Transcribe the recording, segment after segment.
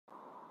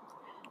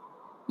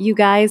You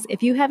guys,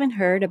 if you haven't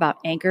heard about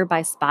Anchor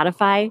by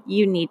Spotify,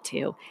 you need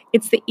to.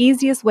 It's the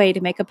easiest way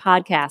to make a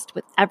podcast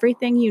with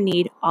everything you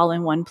need all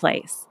in one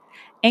place.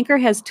 Anchor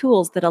has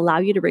tools that allow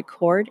you to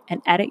record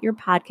and edit your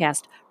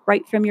podcast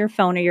right from your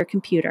phone or your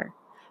computer.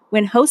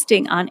 When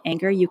hosting on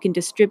Anchor, you can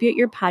distribute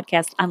your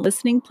podcast on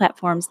listening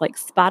platforms like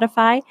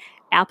Spotify,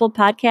 Apple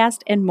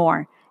Podcast, and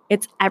more.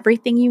 It's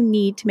everything you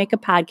need to make a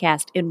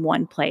podcast in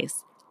one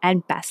place.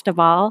 And best of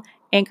all,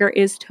 Anchor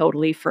is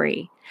totally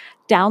free.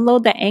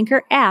 Download the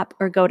Anchor app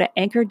or go to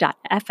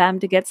anchor.fm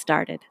to get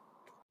started.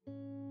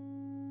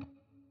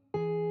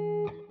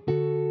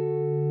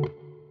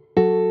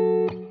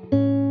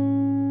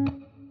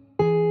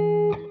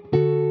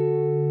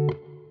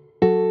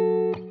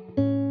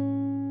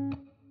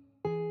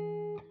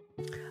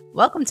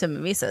 Welcome to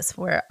Mimesis,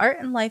 where art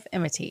and life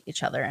imitate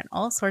each other in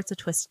all sorts of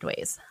twisted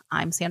ways.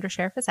 I'm Sandra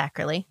Sheriff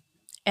Ackerley.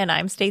 And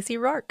I'm Stacey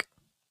Rourke.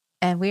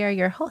 And we are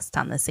your hosts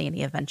on this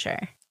zany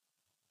adventure.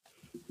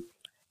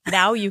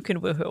 Now you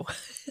can woohoo.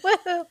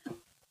 Woohoo!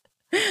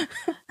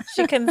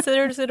 She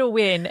considers it a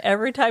win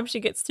every time she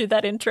gets through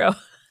that intro.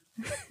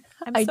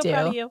 I'm so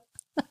proud of you.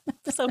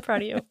 So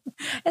proud of you.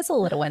 It's a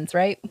little wins,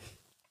 right?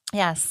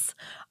 Yes.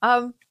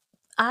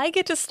 I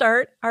get to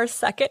start our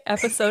second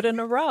episode in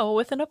a row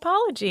with an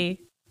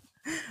apology.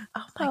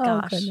 Oh my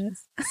gosh.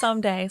 Goodness.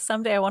 Someday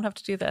I won't have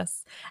to do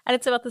this. And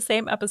it's about the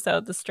same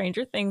episode, the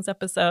Stranger Things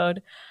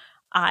episode.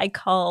 I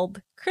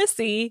called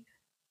Chrissy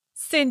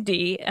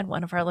Cindy, and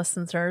one of our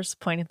listeners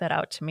pointed that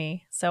out to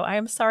me. So I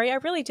am sorry. I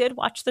really did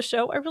watch the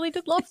show. I really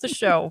did love the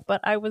show, but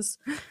I was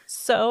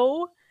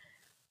so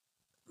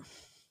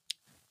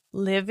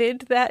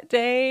livid that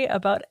day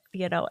about,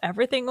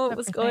 everything that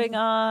was going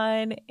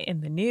on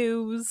in the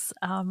news.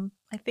 I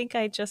think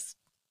I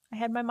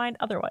had my mind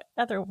other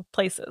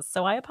places.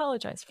 So I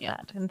apologize for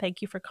that. And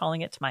thank you for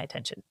calling it to my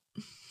attention.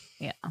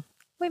 Yeah.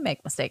 We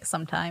make mistakes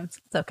sometimes.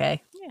 It's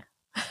okay.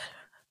 Yeah.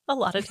 A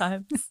lot of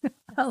times.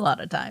 A lot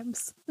of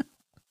times.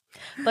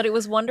 But it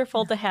was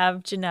wonderful to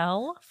have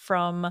Janelle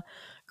from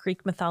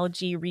Greek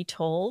Mythology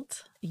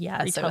Retold.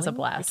 Yes, it was a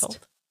blast.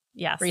 Retold.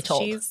 Yes.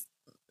 Retold. She's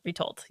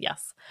Retold,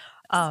 yes.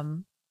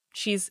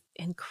 She's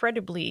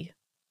incredibly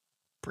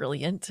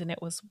brilliant, and it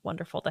was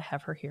wonderful to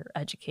have her here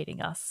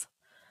educating us.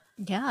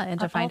 Yeah, and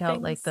to find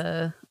out like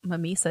the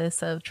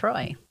mimesis of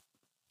Troy.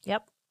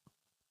 Yep.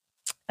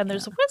 And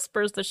there's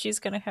whispers that she's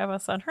going to have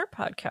us on her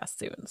podcast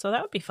soon, so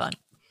that would be fun.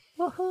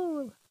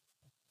 Woohoo!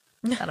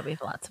 That'll be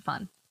lots of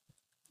fun.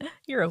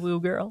 You're a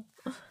woo girl.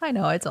 I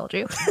know, I told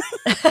you.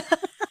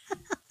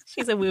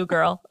 She's a woo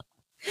girl.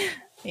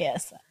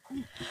 Yes.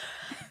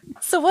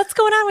 So what's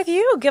going on with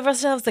you? Give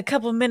ourselves a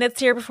couple minutes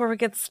here before we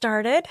get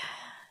started.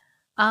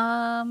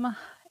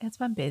 It's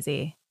been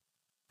busy.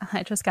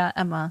 I just got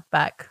Emma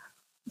back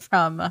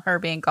from her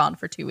being gone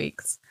for 2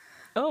 weeks.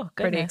 Oh,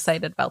 goodness. Pretty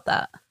excited about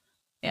that.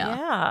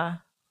 Yeah.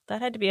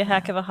 That had to be a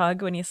heck of a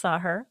hug when you saw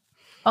her.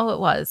 Oh,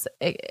 it was.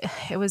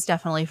 It was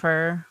definitely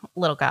for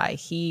little guy.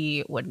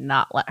 He would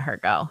not let her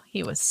go.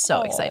 He was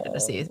so excited to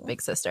see his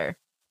big sister.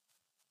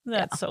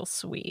 That's so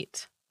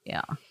sweet.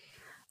 Yeah.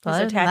 He's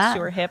attached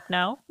to her hip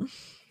now?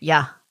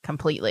 Yeah,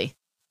 completely.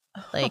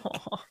 Like,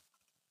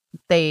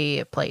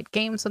 they played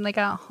games when they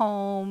got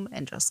home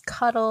and just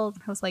cuddled.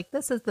 I was like,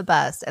 this is the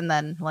best. And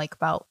then, like,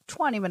 about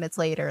 20 minutes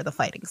later, the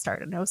fighting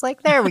started. And I was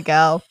like, there we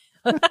go.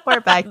 We're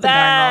back to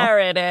normal. There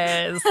it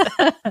is.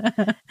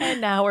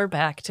 And now we're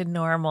back to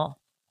normal.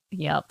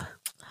 Yep.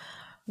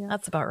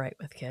 That's about right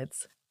with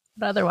kids.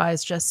 But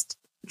otherwise, just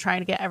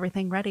trying to get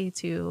everything ready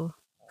to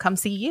come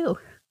see you.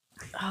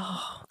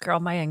 Oh, girl,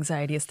 my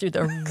anxiety is through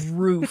the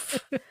roof.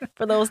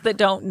 For those that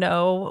don't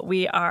know,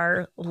 we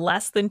are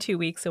less than 2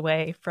 weeks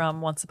away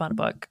from Once Upon a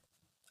Book.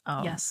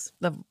 Yes.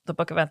 The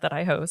book event that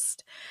I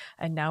host.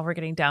 And now we're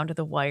getting down to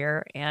the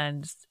wire.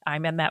 And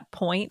I'm at that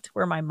point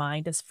where my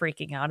mind is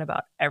freaking out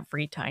about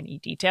every tiny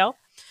detail.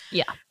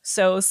 Yeah.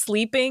 So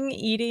sleeping,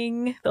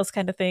 eating, those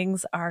kind of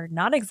things are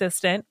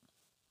non-existent.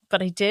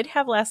 But I did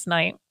have last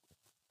night,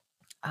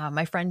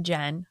 my friend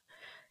Jen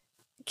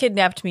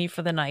kidnapped me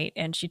for the night,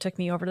 and she took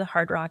me over to the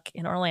Hard Rock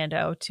in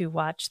Orlando to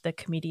watch the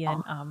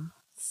comedian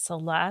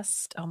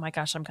Celeste. Oh my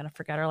gosh, I'm going to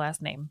forget her last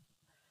name.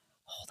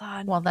 Hold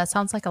on. Well, that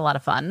sounds like a lot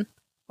of fun.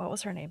 What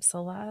was her name?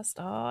 Celeste.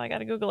 Oh, I got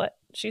to Google it.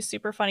 She's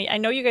super funny. I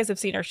know you guys have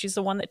seen her. She's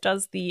the one that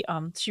does the,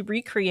 she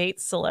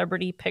recreates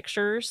celebrity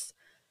pictures.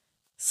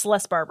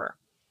 Celeste Barber.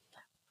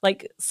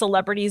 Like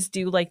celebrities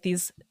do like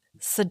these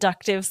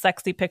seductive,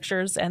 sexy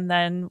pictures, and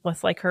then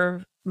with like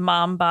her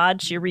mom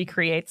bod, she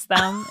recreates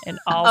them in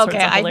all sorts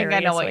of hilarious I think I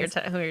know ways.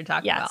 who you're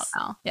talking about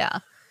now. Yeah.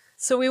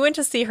 So we went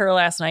to see her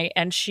last night,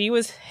 and she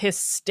was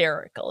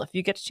hysterical. If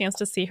you get a chance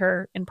to see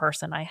her in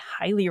person, I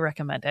highly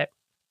recommend it.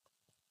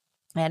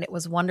 And it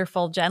was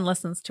wonderful. Jen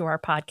listens to our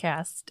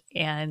podcast,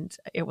 and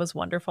it was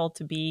wonderful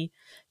to be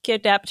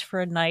kidnapped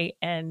for a night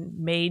and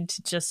made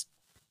to just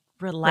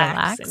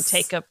relax. And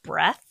take a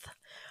breath.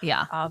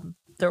 Yeah.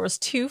 There was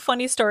 2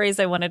 funny stories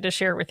I wanted to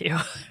share with you.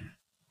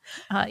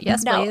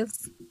 Yes,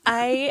 please.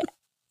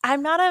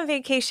 I'm not on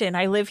vacation.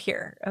 I live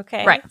here.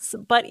 Okay. Right.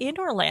 But in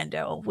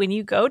Orlando, when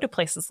you go to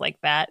places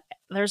like that,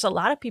 there's a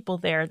lot of people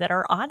there that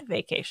are on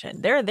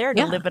vacation. They're there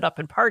to live it up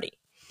and party.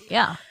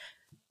 Yeah.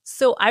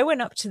 So I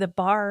went up to the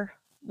bar.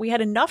 We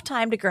had enough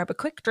time to grab a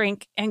quick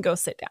drink and go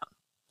sit down.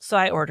 So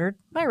I ordered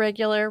my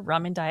regular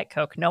rum and Diet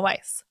Coke, no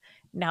ice.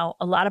 Now,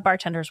 a lot of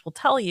bartenders will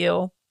tell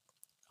you,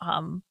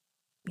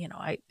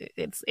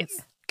 it's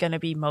going to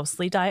be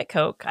mostly Diet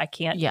Coke. I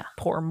can't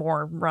pour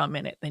more rum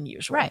in it than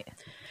usual. Right.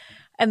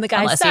 And the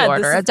guy Unless said, you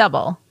order a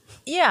double.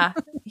 Yeah.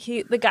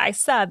 The guy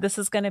said, this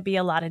is going to be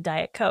a lot of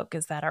Diet Coke.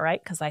 Is that all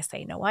right? Because I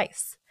say no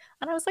ice.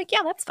 And I was like,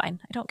 yeah, that's fine.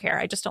 I don't care.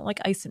 I just don't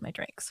like ice in my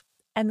drinks.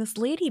 And this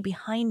lady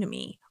behind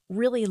me,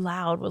 really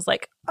loud, was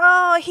like,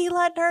 oh, he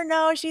let her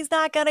know she's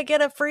not going to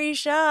get a free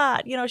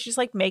shot. You know, she's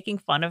like making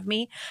fun of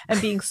me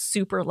and being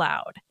super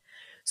loud.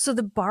 So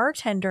the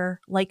bartender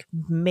like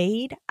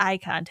made eye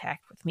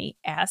contact with me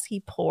as he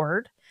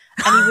poured,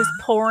 and he was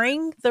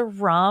pouring the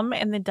rum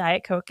and the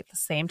Diet Coke at the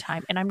same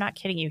time. And I'm not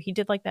kidding you. He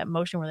did like that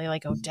motion where they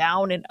like go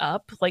down and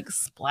up, like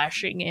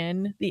splashing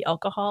in the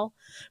alcohol.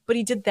 But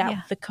he did that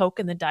with the Coke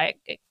and the Diet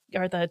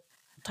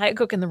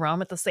Coke and the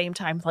rum at the same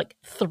time, like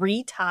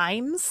 3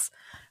 times.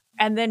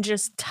 And then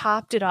just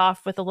topped it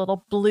off with a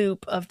little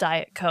bloop of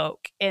Diet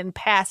Coke and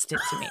passed it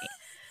to me.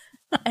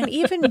 And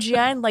even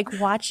Jen, like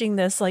watching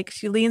this, like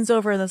she leans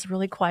over in this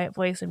really quiet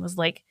voice and was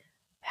like,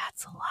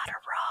 that's a lot of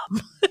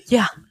rum.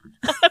 Yeah.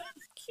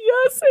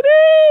 Yes, it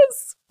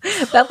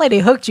is. That lady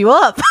hooked you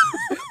up.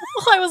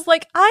 Well, I was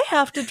like, I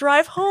have to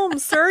drive home,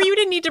 sir. You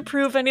didn't need to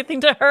prove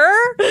anything to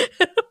her.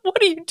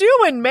 What are you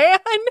doing, man?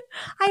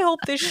 I hope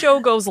this show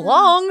goes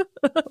long.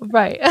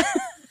 Right.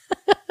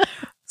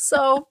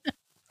 So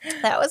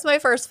that was my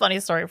first funny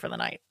story for the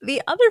night.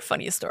 The other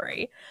funny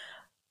story,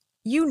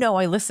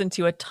 I listen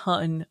to a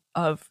ton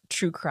of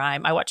true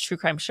crime. I watch true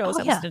crime shows.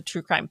 I listen to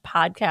true crime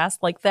podcasts.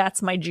 Like,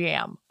 that's my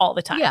jam all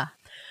the time. Yeah.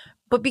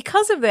 But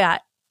because of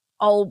that,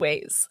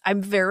 always,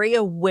 I'm very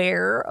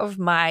aware of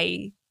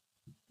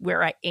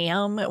where I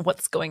am and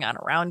what's going on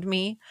around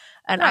me.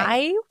 And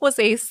I was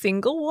a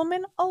single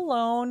woman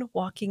alone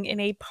walking in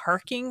a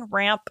parking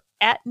ramp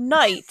at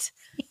night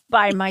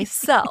by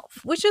myself,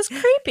 which is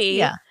creepy.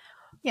 Yeah.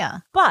 Yeah.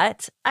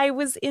 But I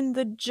was in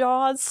the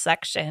Jaws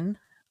section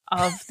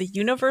of the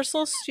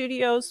Universal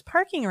Studios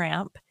parking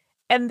ramp,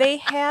 and they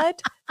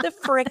had the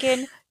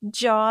frickin'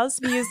 Jaws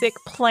music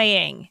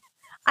playing.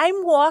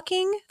 I'm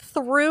walking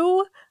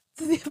through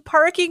the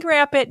parking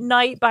ramp at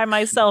night by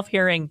myself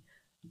hearing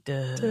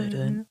dun,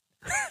 dun,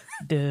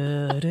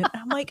 dun.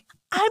 I'm like,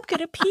 I'm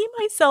gonna pee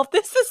myself.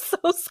 This is so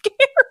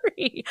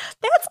scary.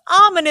 That's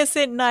ominous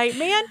at night,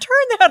 man.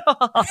 Turn that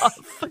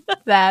off.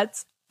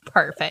 That's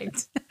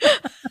perfect.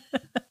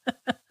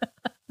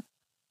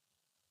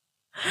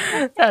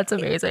 That's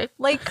amazing.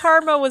 Like,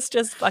 karma was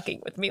just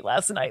fucking with me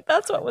last night.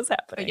 That's what was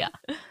happening. Yeah.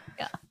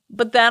 Yeah.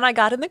 But then I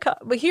got in the car.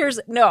 But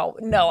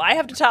I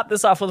have to top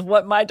this off with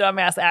what my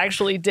dumbass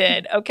actually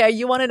did. Okay,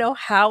 you want to know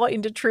how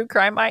into true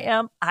crime I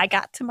am? I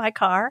got to my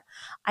car.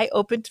 I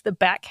opened the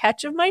back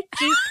hatch of my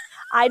Jeep.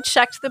 I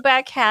checked the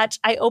back hatch.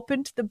 I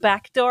opened the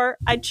back door.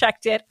 I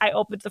checked it. I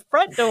opened the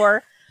front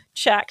door.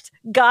 Checked.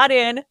 Got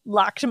in.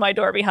 Locked my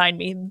door behind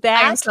me.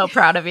 I'm so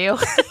proud of you.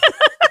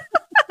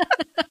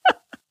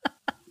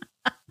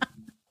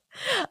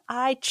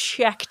 I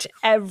checked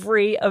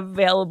every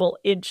available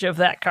inch of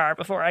that car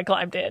before I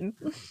climbed in.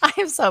 I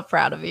am so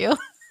proud of you.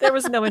 There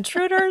was no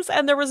intruders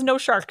and there was no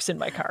sharks in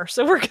my car,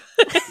 so we're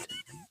good.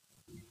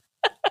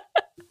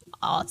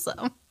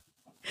 Awesome.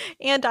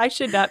 And I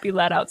should not be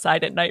let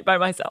outside at night by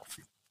myself.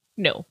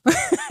 No.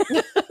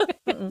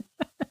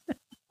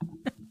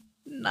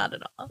 Not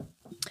at all.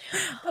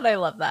 But I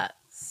love that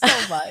so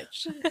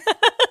much.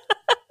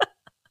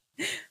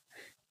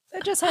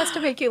 It just has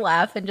to make you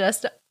laugh and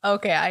just,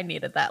 okay, I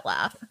needed that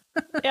laugh.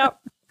 Yep.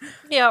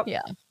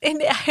 Yeah.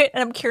 And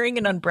I'm carrying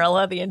an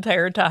umbrella the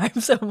entire time,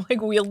 so I'm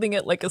like wielding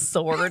it like a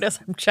sword as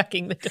I'm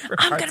checking the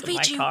different parts of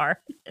my car.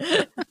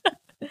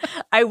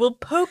 I will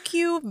poke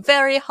you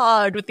very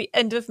hard with the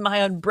end of my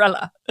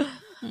umbrella.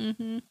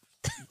 Mm-hmm.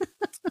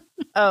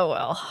 Oh,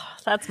 well,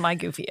 that's my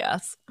goofy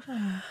ass.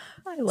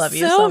 I love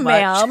you so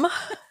much. Ma'am,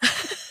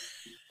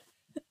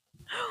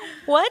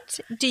 what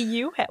do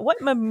you have?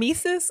 What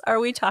mimesis are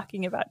we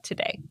talking about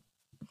today?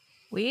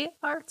 We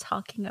are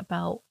talking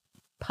about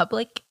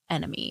Public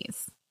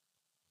Enemies.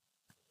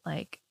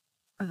 Like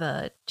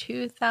the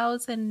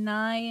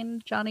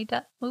 2009 Johnny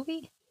Depp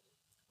movie.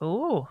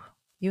 Ooh,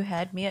 you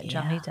had me at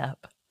Johnny Depp.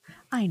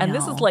 I know. And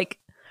this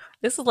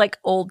is like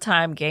old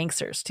time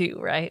gangsters too,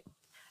 right?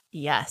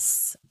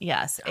 Yes.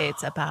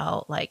 It's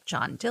about like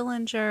John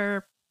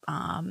Dillinger,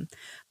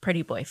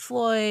 Pretty Boy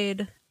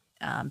Floyd,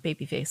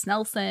 Babyface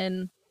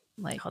Nelson.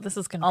 Like, oh, this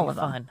is gonna be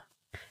fun.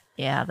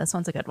 Yeah, this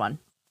one's a good one.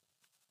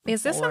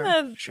 Is this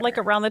like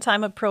around the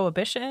time of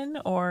Prohibition,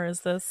 or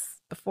is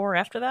this before or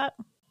after that?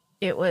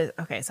 It was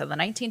so the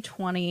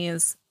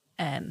 1920s,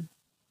 and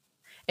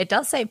it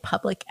does say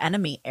Public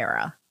Enemy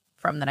era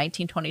from the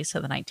 1920s to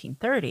the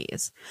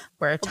 1930s,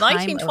 where the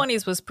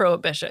 1920s was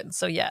Prohibition,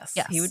 so yes,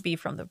 he would be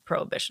from the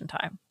Prohibition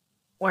time,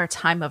 where a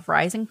time of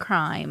rising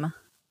crime,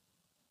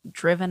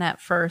 driven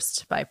at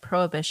first by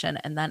prohibition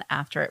and then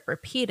after it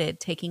repeated,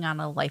 taking on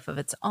a life of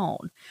its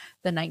own.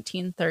 The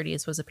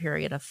 1930s was a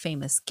period of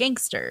famous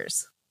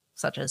gangsters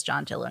such as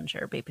John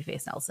Dillinger,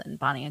 Babyface Nelson,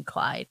 Bonnie and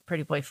Clyde,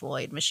 Pretty Boy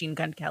Floyd, Machine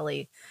Gun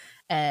Kelly,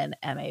 and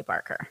M.A.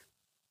 Barker.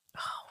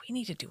 Oh, we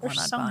need to do There's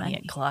one on so Bonnie many.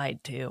 and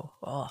Clyde too.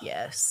 Oh,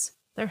 Yes.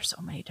 There are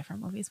so many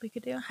different movies we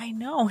could do. I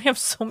know. We have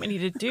so many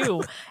to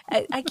do.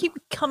 I keep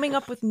coming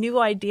up with new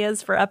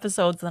ideas for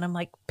episodes, and I'm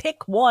like,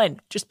 pick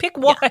one. Just pick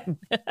one.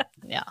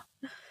 Yeah.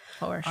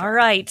 For sure. All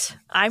right.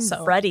 I'm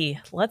So- ready.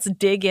 Let's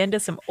dig into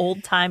some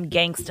old time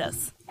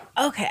gangstas.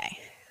 Okay.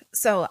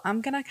 So I'm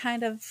going to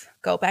kind of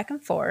go back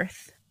and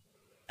forth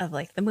of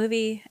like the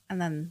movie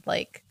and then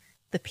like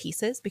the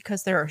pieces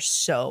because there are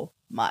so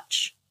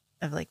much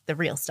of like the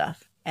real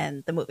stuff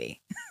and the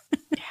movie.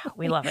 Yeah,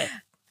 we love it.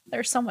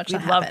 There's so much We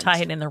that love happened.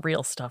 tying in the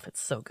real stuff. It's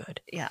so good.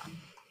 Yeah.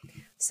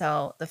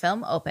 So the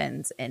film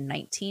opens in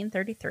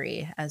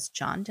 1933 as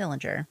John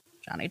Dillinger,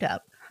 Johnny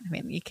Depp. I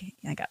mean,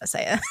 I gotta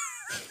say it.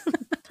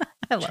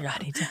 I love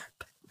Johnny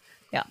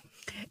Depp.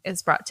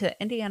 is brought to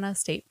Indiana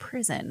State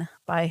Prison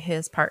by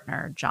his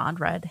partner, John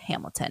Red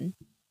Hamilton,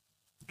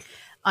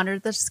 under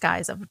the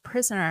disguise of a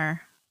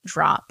prisoner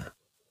drop,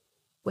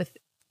 with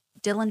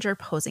Dillinger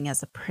posing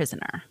as a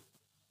prisoner.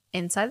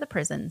 Inside the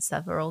prison,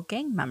 several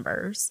gang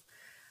members,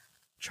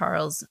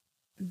 Charles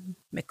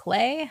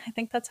McLay, I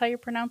think that's how you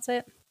pronounce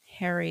it,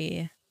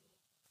 Harry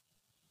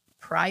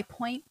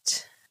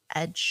Prypoint,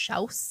 Ed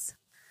Schaus,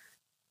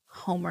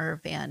 Homer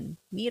Van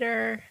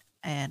Meter,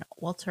 and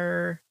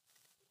Walter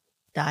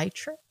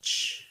Dietrich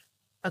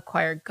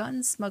acquired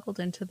guns smuggled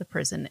into the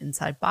prison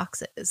inside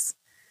boxes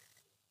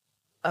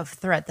of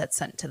thread that's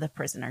sent to the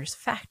prisoner's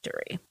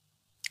factory,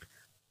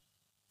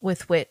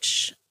 with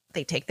which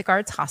they take the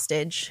guards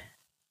hostage.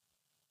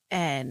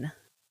 And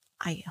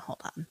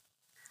hold on.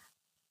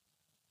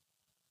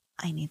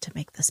 I need to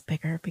make this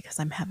bigger because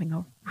I'm having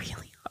a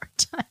really hard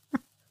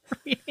time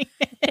reading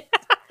it.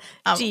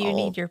 Do you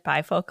need your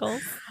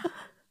bifocals?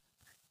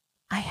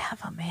 I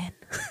have them in.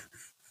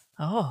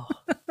 Oh.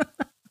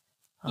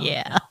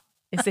 Yeah.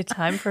 Is it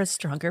time for a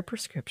stronger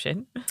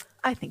prescription?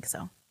 I think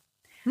so.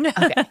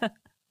 Okay.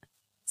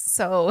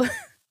 So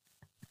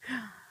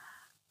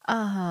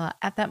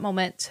at that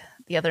moment,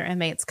 the other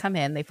inmates come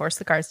in. They force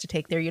the guards to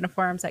take their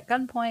uniforms at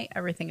gunpoint.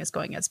 Everything is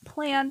going as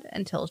planned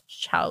until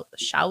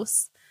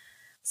Schaus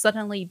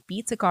suddenly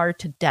beats a guard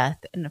to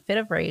death in a fit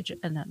of rage,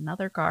 and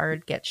another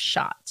guard gets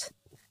shot.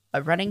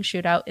 A running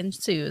shootout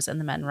ensues, and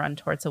the men run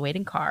towards a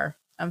waiting car.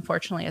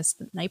 Unfortunately, a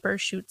sniper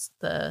shoots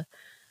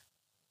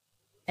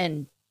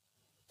and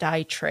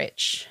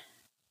Dietrich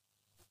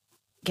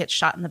gets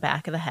shot in the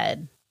back of the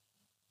head,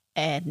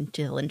 and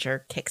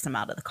Dillinger kicks him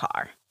out of the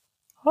car.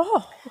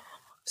 Oh.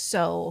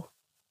 So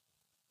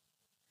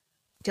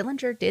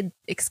Dillinger did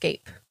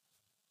escape.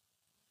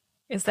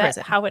 Is that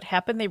Prison. how it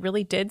happened? They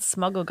really did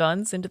smuggle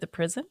guns into the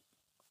prison?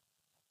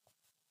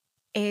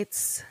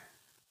 It's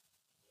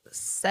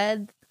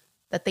said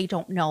that they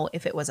don't know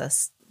if it was a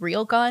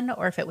real gun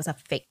or if it was a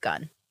fake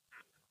gun.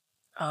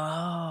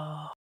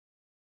 Oh.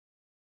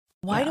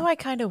 Why Yeah. do I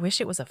kind of wish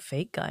it was a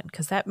fake gun?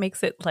 Because that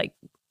makes it like,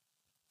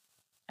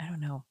 I don't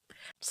know.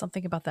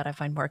 Something about that I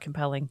find more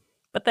compelling.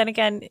 But then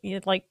again,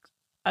 like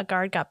a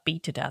guard got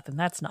beat to death, and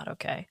that's not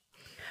okay.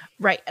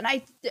 Right. And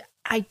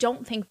I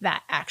don't think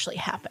that actually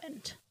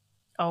happened.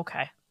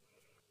 Okay.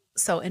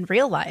 So in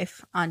real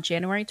life, on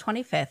January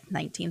 25th,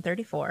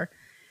 1934,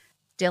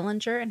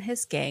 Dillinger and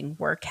his gang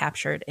were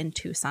captured in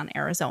Tucson,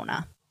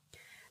 Arizona.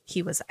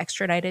 He was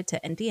extradited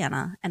to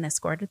Indiana and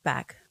escorted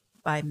back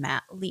by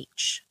Matt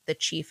Leach, the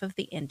chief of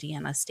the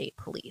Indiana State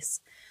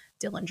Police.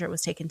 Dillinger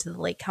was taken to the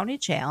Lake County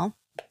Jail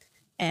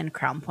in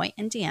Crown Point,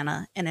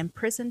 Indiana, and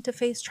imprisoned to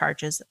face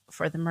charges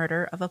for the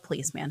murder of a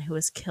policeman who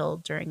was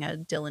killed during a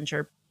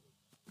Dillinger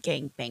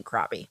gang bank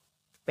robbery.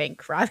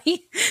 Bank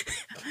robbery?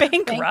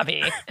 Bank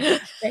robbery.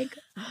 Bank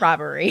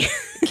robbery.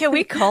 Can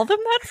we call them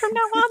that from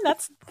now on?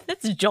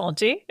 That's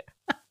jaunty.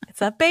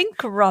 It's a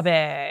bank robbery.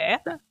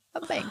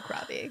 A bank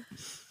robbing.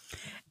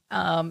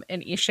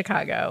 In East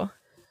Chicago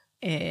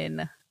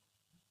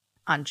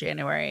on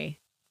January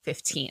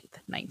 15th,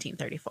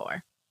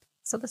 1934.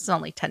 So this is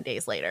only 10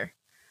 days later.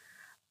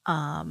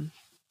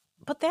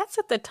 But that's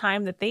at the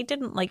time that they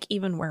didn't like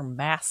even wear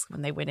masks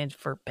when they went in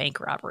for bank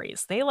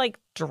robberies. They like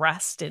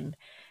dressed in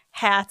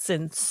hats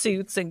and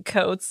suits and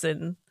coats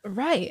and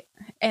Right.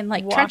 And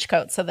like Walk- trench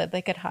coats so that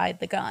they could hide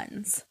the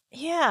guns.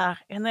 yeah,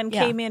 and then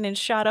Yeah. came in and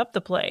shot up the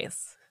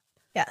place.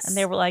 Yes. And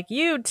they were like,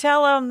 "You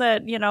tell him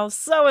that,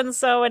 so and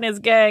so and his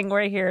gang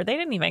were here." They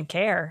didn't even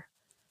care.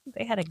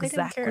 They had didn't care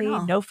at exactly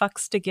all. no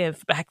fucks to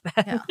give back then.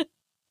 Yeah.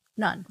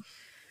 None.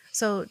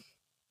 So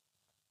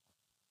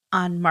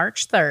on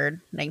March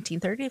 3rd,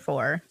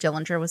 1934,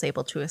 Dillinger was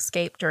able to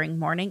escape during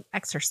morning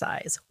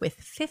exercise with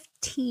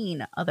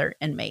 15 other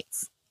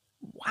inmates.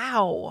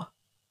 Wow.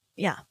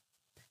 Yeah.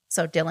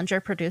 So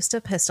Dillinger produced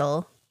a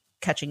pistol,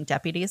 catching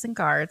deputies and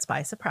guards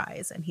by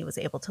surprise, and he was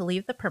able to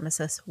leave the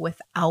premises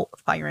without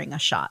firing a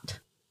shot.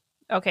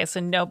 Okay, so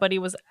nobody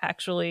was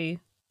actually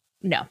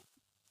No,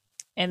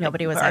 and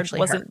Nobody the was guard actually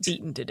wasn't hurt.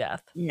 beaten to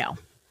death. no.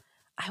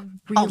 I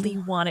really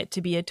want it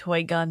to be a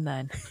toy gun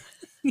then.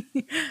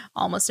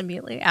 Almost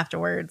immediately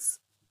afterwards,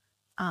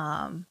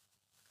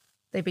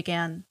 they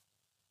began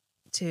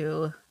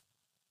to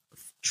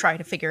try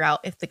to figure out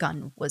if the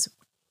gun was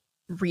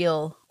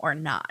real or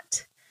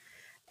not.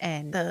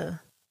 And the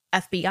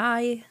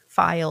FBI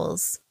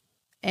files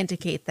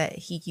indicate that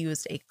he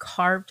used a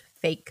carved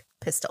fake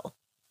pistol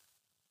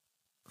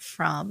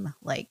from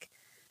like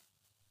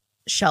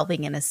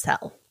shelving in his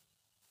cell.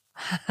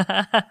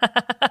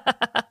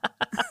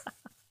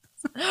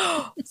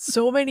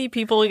 So many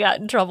people got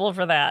in trouble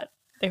for that.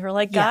 They were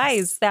like, guys,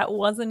 Yes. that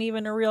wasn't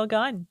even a real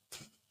gun.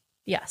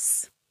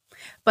 Yes.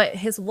 But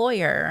his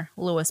lawyer,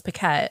 Louis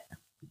Paquette,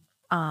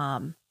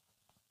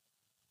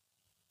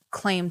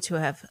 claimed to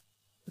have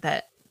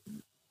that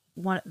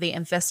the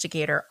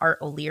investigator, Art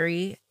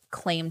O'Leary,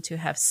 claimed to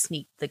have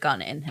sneaked the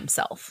gun in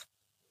himself.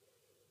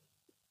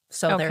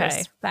 So Okay.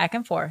 there's back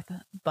and forth,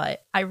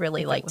 but I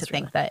really think it like was to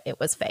think real. that it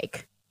was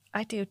fake.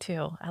 I do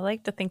too. I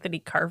like to think that he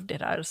carved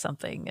it out of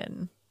something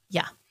and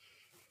Yeah.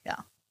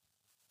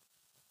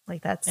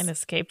 Like that's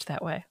escaped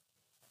that way.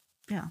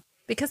 yeah.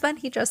 Because then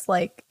he just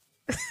like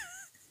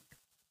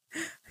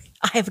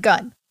I have a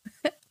gun.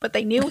 But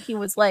they knew he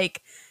was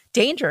like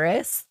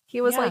dangerous. He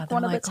was Yeah, like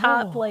one they're of like, the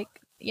top "Oh." like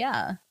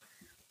yeah.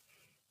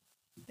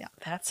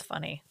 That's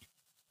funny.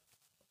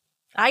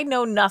 I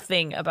know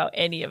nothing about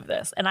any of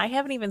this, and I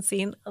haven't even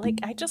seen, like,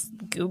 I just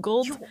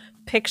Googled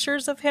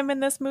pictures of him in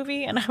this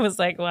movie, and I was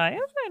like, why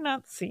have I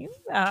not seen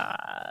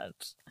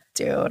that?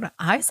 Dude,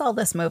 I saw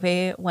this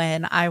movie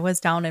when I was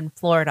down in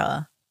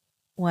Florida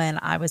when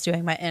I was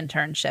doing my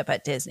internship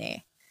at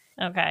Disney.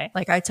 Okay.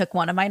 Like I took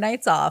one of my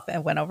nights off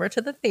and went over to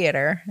the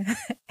theater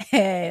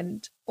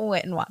and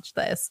went and watched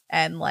this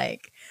and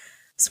like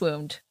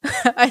swooned.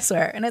 I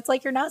swear. And it's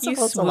like you're not You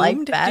supposed to like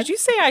swooned? that. Did you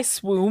say I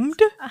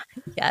swooned?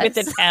 Yes.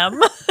 With an M?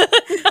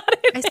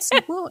 I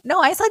swooned. No,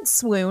 I said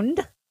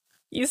swooned.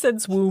 You said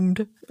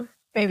swooned.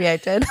 Maybe I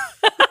did.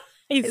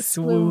 I swooned.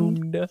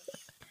 swooned.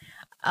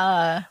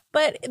 Uh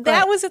But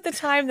that was at the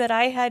time that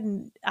I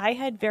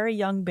had very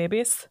young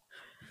babies.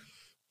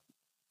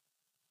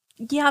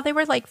 yeah, they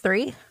were like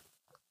 3.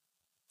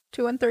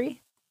 2 and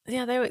 3.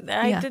 Yeah,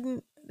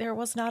 there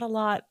was not a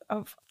lot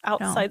of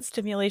outside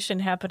stimulation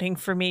happening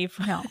for me.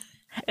 No.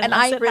 And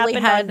I really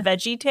had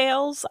Veggie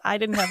Tales. I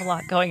didn't have a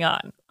lot going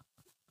on.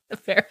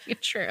 very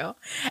true.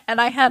 And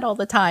I had all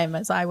the time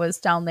as I was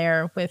down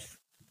there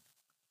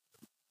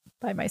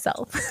by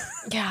myself.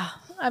 Yeah.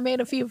 I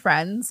made a few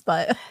friends,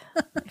 but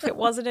If it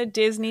wasn't a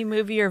Disney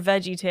movie or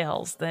Veggie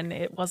Tales, then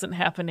it wasn't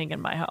happening in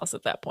my house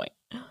at that point.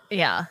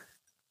 yeah.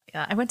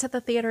 Yeah, I went to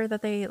the theater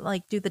that they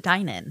like do the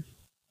dine-in.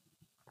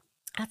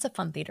 That's a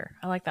fun theater.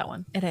 I like that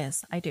one. It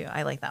is. I do.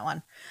 I like that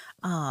one.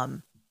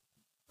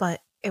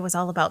 But it was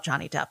all about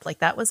Johnny Depp. Like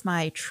that was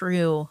my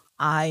true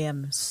I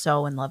am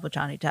so in love with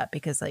Johnny Depp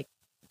because like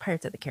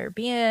Pirates of the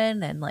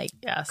Caribbean and like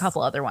Yes. a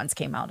couple other ones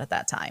came out at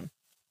that time.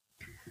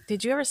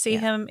 Did you ever see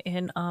him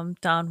in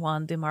Don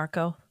Juan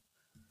DeMarco?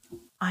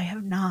 I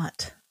have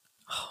not.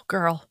 Oh,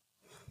 girl.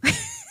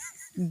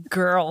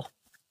 Girl.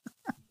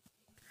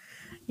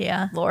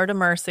 Yeah. Lord of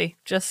mercy.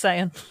 Just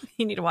saying.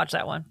 You need to watch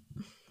that one.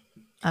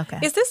 Okay.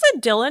 Is this a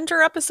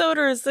Dillinger episode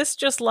or is this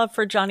just love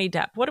for Johnny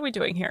Depp? What are we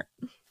doing here?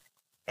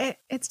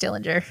 It's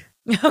Dillinger.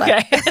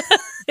 Okay.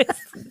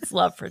 it's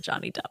love for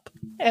Johnny Depp.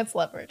 It's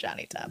love for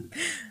Johnny Depp.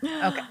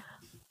 Okay.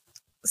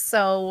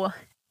 So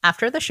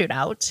after the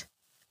shootout,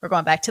 we're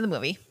going back to the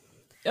movie.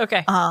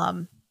 Okay.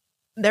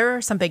 There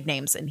are some big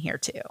names in here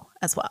too,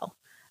 as well.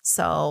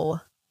 So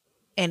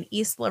in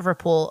East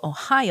Liverpool,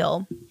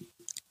 Ohio,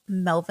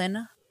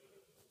 Melvin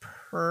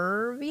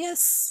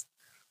Purvis,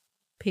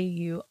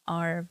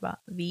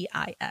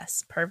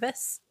 Purvis,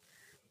 Purvis,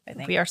 I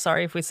think. We are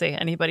sorry if we say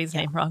anybody's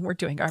name wrong. We're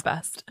doing our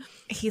best.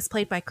 He's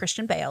played by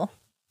Christian Bale.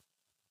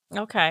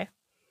 Okay.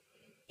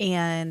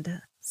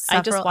 And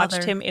I just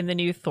watched him in the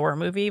new Thor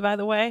movie, by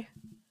the way.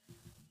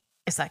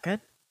 Is that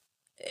good?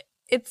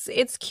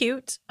 It's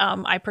cute.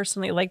 I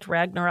personally liked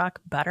Ragnarok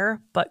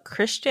better, but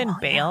Christian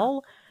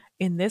Bale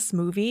in this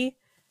movie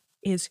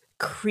is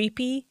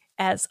creepy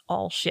as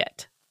all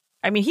shit.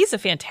 I mean, he's a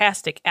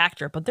fantastic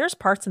actor, but there's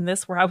parts in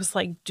this where I was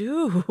like,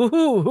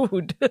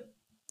 dude,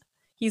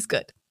 he's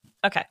good.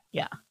 Okay.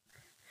 Yeah.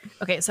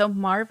 Okay, so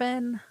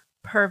Marvin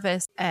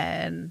Purvis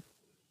and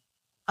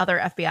other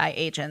FBI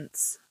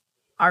agents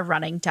are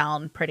running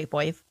down Pretty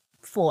Boy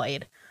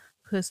Floyd,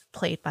 who's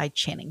played by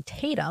Channing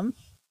Tatum.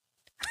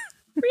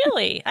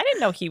 Really? I didn't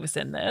know he was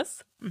in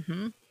this.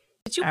 Mm-hmm.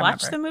 Did you I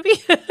watch remember. the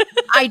movie?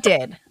 I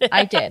did.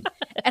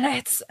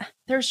 And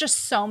there's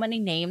just so many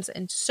names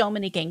and so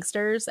many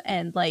gangsters.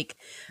 And like,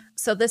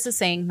 so this is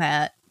saying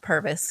that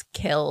Purvis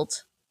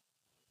killed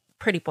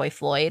Pretty Boy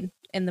Floyd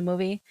in the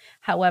movie.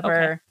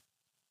 However,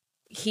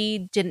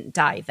 he didn't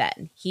die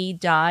then. He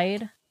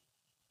died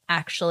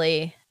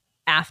actually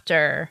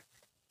after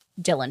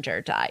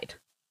Dillinger died.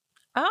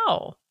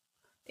 Oh.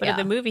 But Yeah. in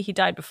the movie, he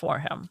died before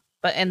him.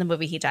 But in the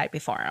movie, he died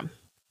before him.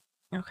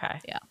 Okay.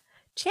 Yeah.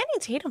 Channing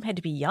Tatum had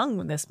to be young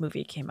when this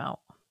movie came out.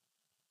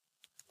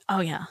 Oh,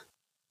 yeah.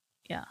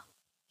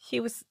 He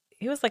was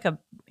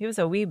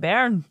a wee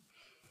bairn.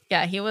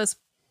 Yeah, he was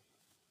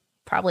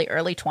probably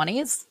early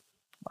 20s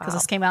because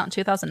this came out in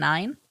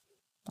 2009.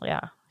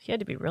 Yeah, he had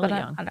to be really But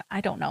young.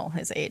 I don't know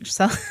his age,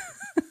 so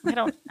I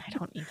don't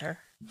either.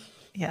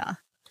 yeah.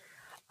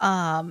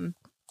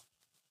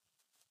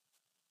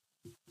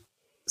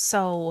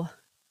 So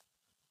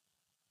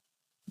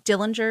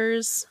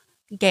Dillinger's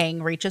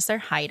gang reaches their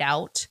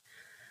hideout,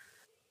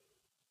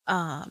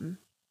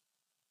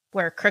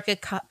 where crooked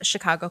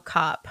Chicago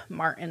cop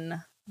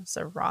Martin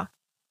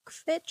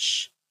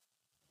Zarokvich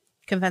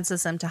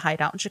convinces them to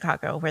hide out in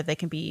Chicago, where they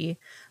can be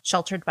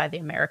sheltered by the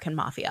American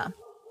mafia.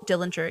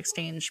 Dillinger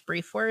exchanged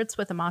brief words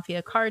with a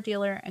mafia car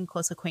dealer and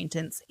close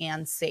acquaintance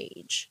Ann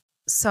Sage.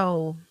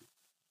 So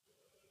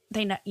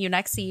you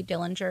next see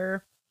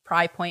Dillinger,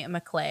 Pry Point, and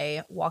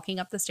McClay walking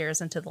up the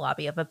stairs into the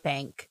lobby of a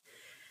bank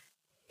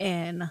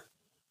in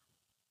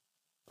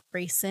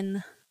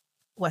Racine,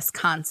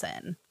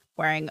 Wisconsin,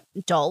 wearing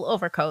dull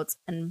overcoats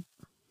and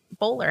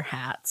bowler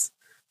hats.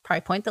 Pry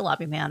Point, the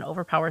lobby man,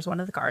 overpowers one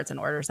of the guards and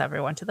orders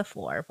everyone to the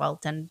floor, while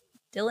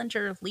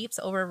Dillinger leaps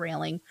over a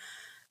railing,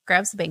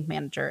 grabs the bank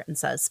manager, and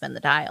says, "Spin the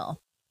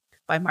dial,"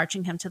 by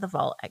marching him to the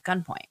vault at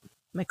gunpoint.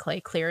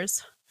 McClay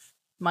clears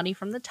money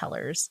from the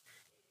tellers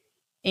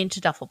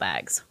into duffel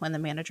bags. When the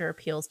manager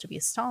appeals to be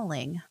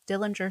stalling,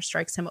 Dillinger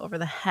strikes him over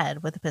the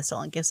head with a pistol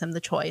and gives him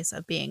the choice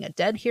of being a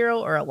dead hero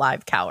or a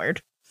live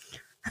coward.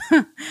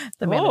 The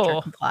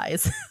manager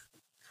complies.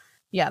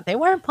 Yeah, they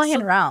weren't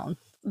playing around.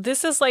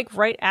 This is like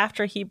right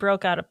after he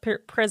broke out of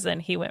prison,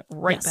 he went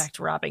right back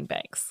to robbing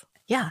banks.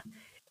 Yeah.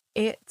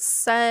 It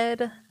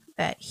said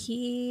that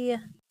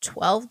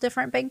 12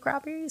 different bank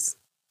robberies.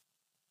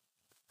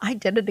 I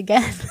did it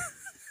again.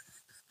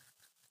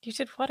 You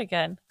did what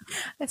again?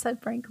 I said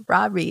bank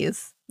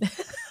robberies.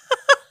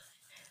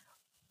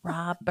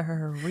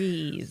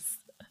 Robberies.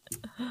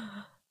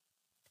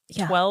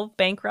 Yeah. 12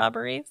 bank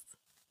robberies?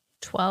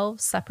 12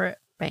 separate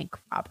bank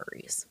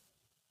robberies.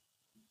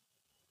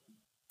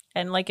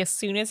 And like as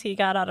soon as he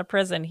got out of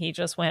prison, he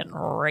just went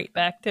right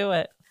back to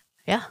it.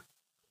 Yeah.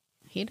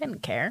 He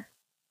didn't care.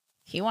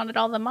 He wanted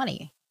all the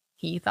money.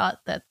 He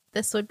thought that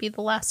this would be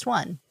the last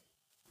one.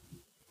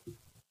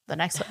 The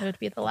next one would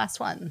be the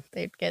last one.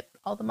 They'd get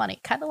all the money.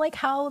 Kind of like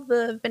how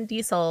the Vin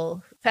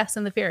Diesel Fast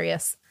and the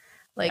Furious,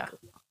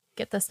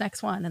 get this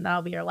next one and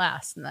that'll be your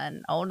last. And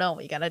then, oh no,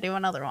 we got to do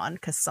another one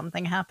because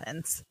something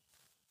happens.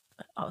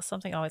 Oh,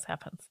 something always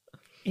happens.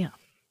 Yeah.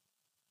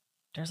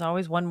 There's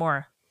always one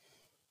more.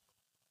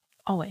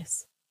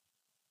 Always.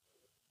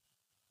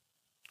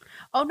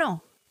 Oh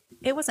no,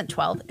 it wasn't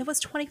 12. It was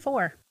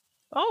 24.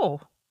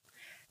 Oh.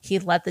 He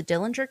led the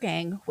Dillinger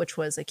gang, which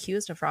was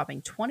accused of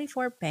robbing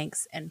 24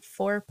 banks and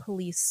 4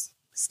 police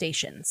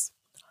stations.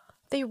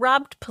 They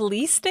robbed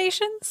police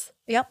stations?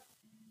 Yep.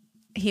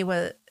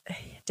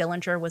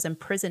 Dillinger was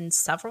imprisoned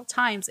several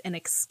times and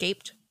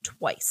escaped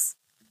twice.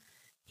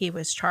 He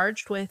was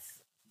charged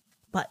with,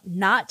 but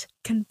not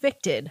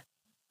convicted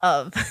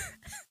of,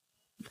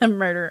 the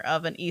murder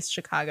of an East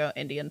Chicago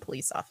Indian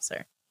police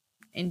officer.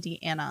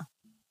 Indiana.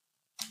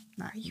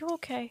 Are you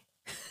okay?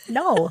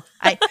 No,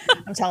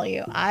 I'm telling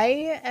you,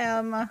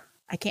 I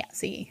can't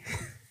see.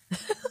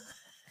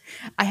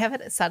 I have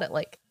it set at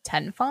like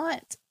 10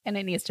 font and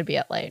it needs to be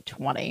at like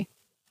 20.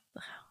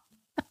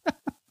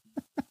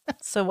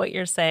 So what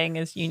you're saying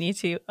is you need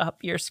to up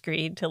your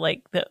screen to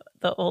like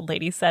the old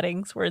lady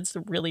settings where it's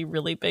really,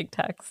 really big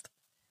text.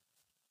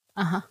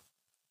 Uh-huh.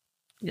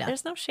 Yeah.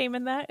 There's no shame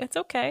in that. It's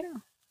okay.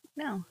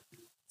 No.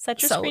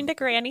 Set your screen to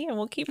granny and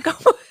we'll keep going.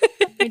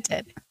 We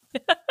did.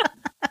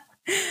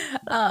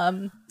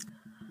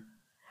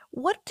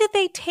 What did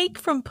they take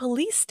from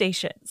police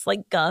stations?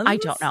 Like guns? I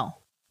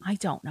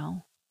don't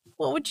know.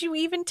 What would you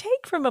even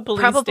take from a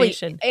police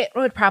station? It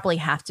would probably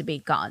have to be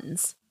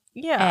guns.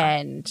 Yeah.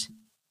 And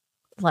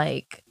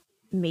like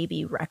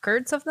maybe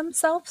records of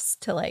themselves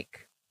to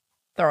like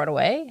throw it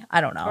away. I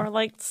don't know. Or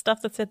like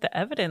stuff that's at the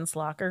evidence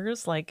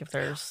lockers. Like if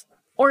there's...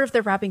 Or if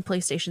they're robbing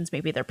police stations,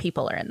 maybe their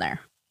people are in there.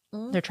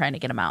 Mm-hmm. They're trying to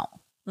get them out.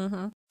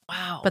 Mm-hmm.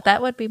 Wow. But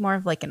that would be more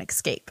of like an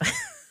escape.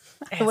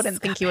 I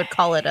wouldn't think you would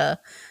call it a...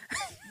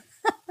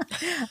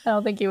 I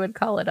don't think you would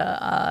call it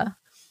a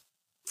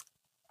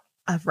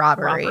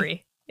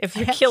robbery. If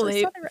you're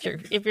killing,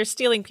 if you're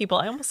stealing people,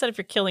 I almost said if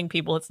you're killing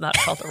people, it's not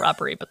called a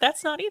robbery, but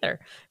that's not either.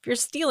 If you're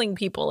stealing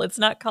people, it's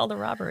not called a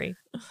robbery.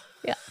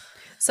 Yeah.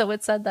 So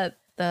it said that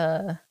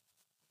the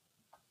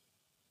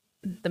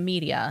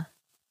media,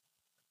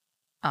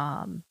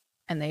 and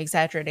the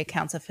exaggerated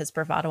accounts of his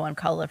bravado and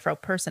colorful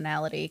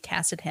personality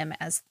casted him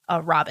as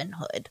a Robin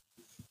Hood.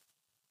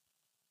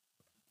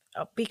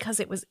 Because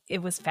it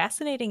was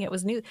fascinating. It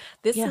was new.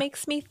 This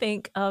makes me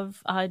think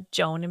of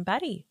Joan and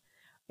Betty.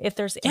 If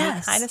there's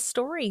any kind of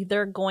story,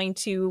 they're going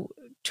to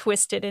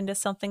twist it into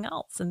something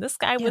else. And this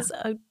guy was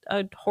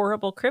a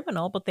horrible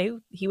criminal, but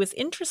he was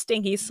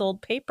interesting. He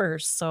sold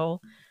papers, so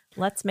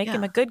let's make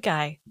him a good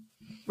guy.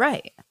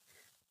 Right.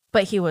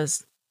 But he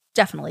was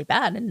definitely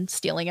bad and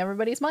stealing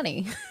everybody's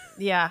money.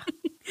 Yeah.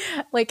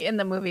 Like in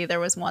the movie,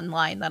 there was one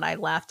line that I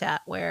laughed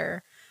at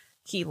where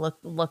he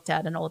looked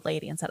at an old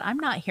lady and said, "I'm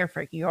not here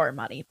for your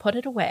money. Put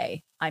it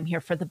away. I'm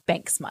here for the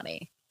bank's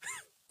money."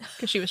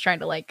 Because she was trying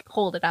to like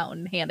hold it out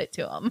and hand it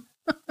to him.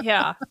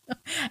 Yeah.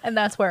 And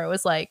that's where it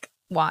was like,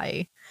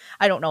 why?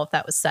 I don't know if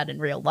that was said in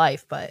real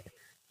life, but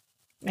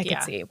I Yeah.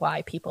 could see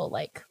why people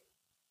like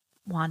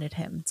wanted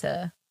him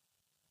to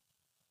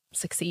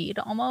succeed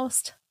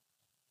almost.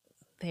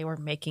 They were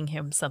making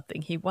him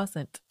something he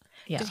wasn't.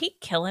 Yeah. Did he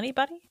kill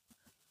anybody?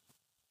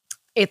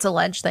 It's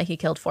alleged that he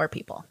killed 4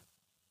 people,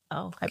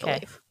 Oh, I okay.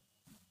 believe.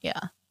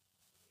 Yeah.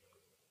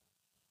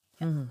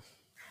 Mm.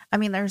 I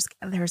mean, there's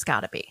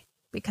got to be,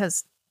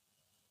 because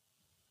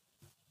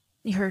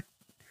you're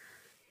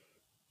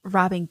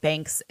robbing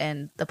banks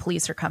and the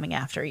police are coming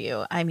after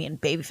you. I mean,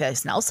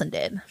 Babyface Nelson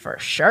did, for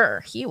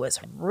sure. He was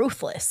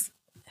ruthless.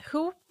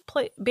 Who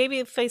played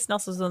Babyface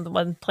Nelson was the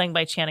one playing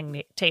by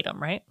Channing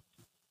Tatum, right?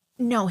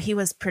 No, he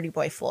was Pretty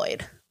Boy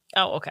Floyd.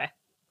 Oh, okay.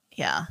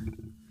 Yeah.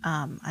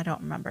 I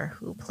don't remember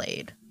who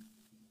played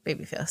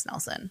Babyface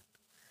Nelson.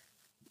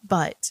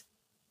 But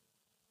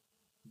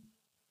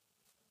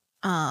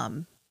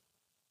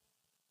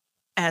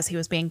as he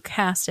was being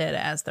casted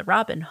as the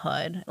Robin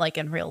Hood, like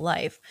in real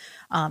life,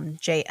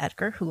 J.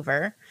 Edgar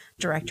Hoover,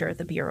 director of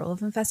the Bureau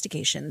of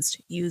Investigations,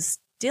 used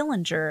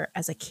Dillinger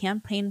as a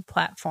campaign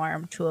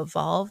platform to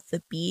evolve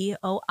the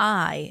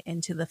BOI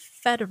into the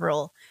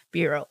Federal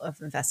Bureau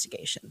of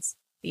Investigations,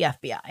 the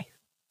FBI.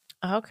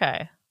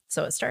 Okay.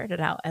 So it started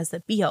out as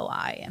the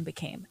BOI and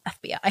became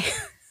FBI.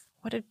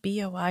 What did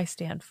BOI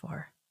stand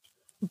for?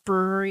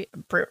 Brewery.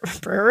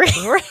 Brewery?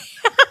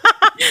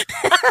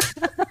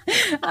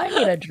 I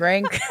need a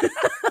drink.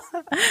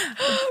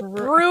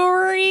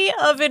 Brewery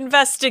of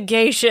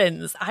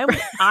Investigations.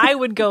 I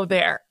would go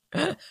there.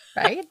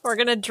 Right? We're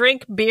gonna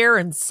drink beer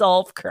and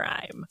solve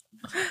crime.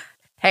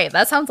 Hey,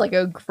 that sounds like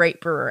a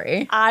great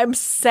brewery. I'm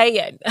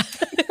saying.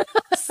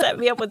 Set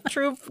me up with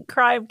true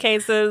crime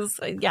cases.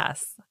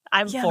 Yes,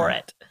 I'm for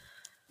it.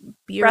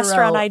 Bureau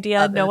Restaurant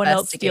idea. of No one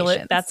else steal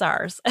it. Investigations. That's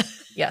ours.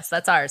 Yes,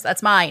 that's ours.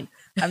 That's mine.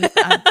 I'm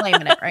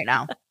claiming it right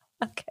now.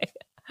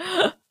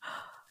 Okay.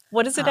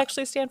 What does it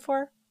actually stand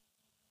for?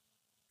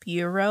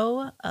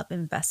 Bureau of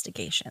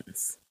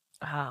Investigations.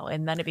 Wow.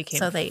 And then it became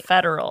So they-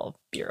 Federal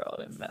Bureau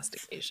of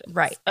Investigation.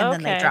 Right. And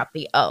then they Okay. dropped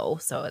the O,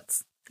 so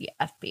it's the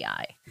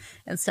FBI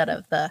instead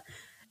of the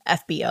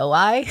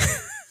FBOI.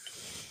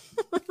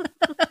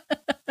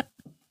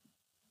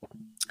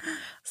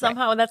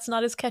 Somehow that's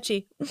not as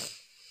catchy.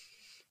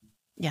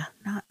 Yeah,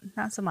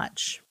 not so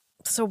much.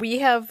 So we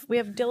have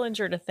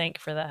Dillinger to thank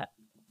for that.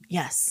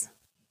 Yes.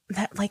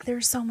 That, like,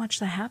 there's so much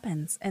that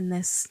happens in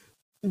this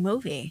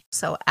movie.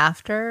 So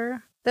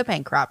after the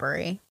bank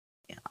robbery,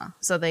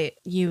 so they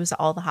use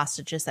all the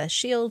hostages as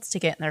shields to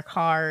get in their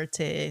car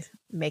to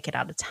make it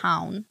out of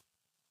town.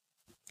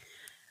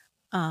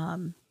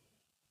 The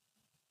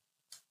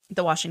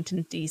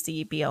Washington,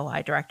 D.C.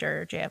 BOI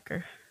director, J.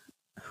 Edgar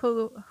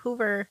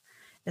Hoover,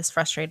 is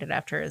frustrated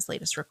after his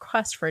latest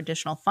request for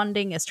additional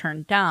funding is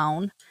turned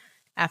down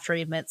after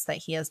he admits that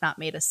he has not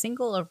made a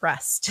single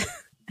arrest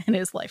in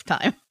his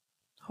lifetime.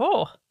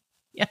 Oh.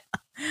 Yeah.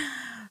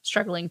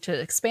 Struggling to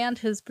expand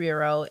his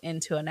bureau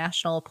into a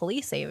national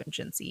police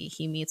agency,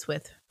 he meets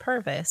with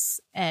Purvis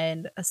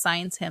and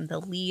assigns him the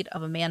lead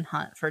of a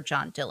manhunt for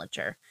John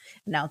Dillinger,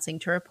 announcing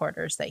to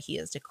reporters that he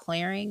is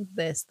declaring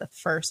this the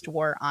first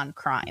war on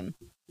crime.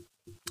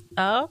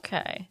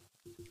 Okay.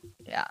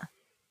 Yeah.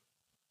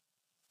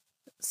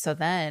 So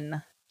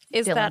then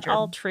Is that Dillinger-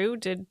 all true?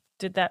 Did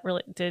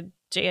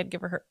J.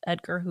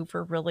 Edgar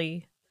Hoover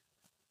really?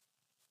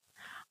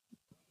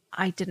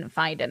 I didn't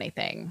find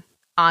anything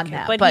on Okay,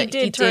 that, but but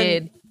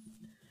he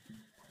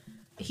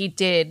he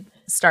did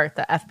start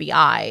the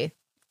FBI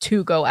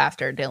to go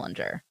after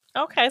Dillinger.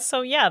 Okay,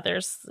 so yeah,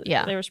 there's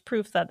Yeah.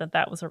 proof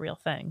that was a real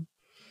thing.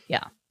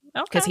 Yeah.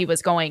 Okay. Because he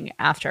was going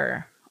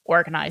after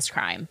organized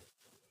crime.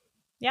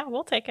 Yeah,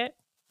 we'll take it.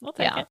 We'll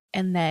take it.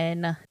 And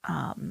then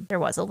there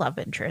was a love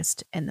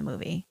interest in the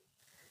movie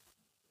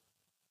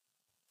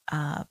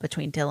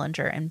between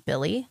Dillinger and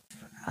Billy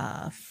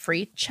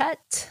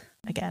Freechet.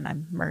 Again,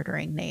 I'm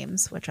murdering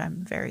names, which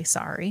I'm very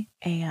sorry.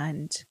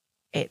 And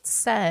it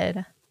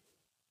said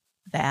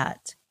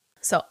that,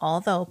 so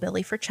although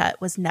Billy Freechet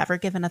was never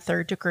given a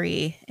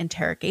third-degree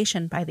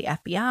interrogation by the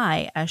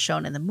FBI, as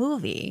shown in the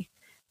movie,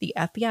 the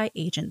FBI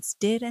agents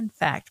did in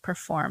fact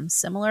perform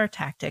similar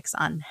tactics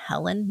on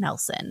Helen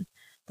Nelson,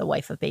 the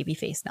wife of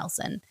Babyface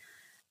Nelson,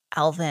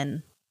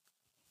 Alvin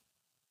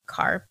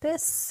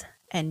Karpis,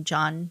 and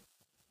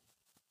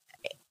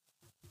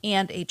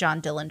a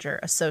John Dillinger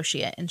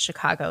associate in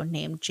Chicago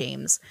named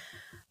James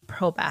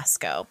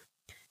Probasco.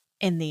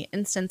 In the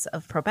instance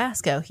of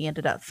Probasco, he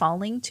ended up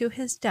falling to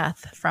his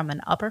death from an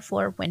upper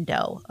floor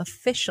window.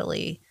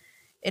 Officially,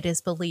 it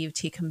is believed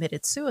he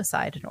committed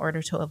suicide in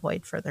order to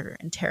avoid further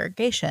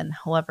interrogation.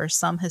 However,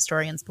 some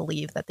historians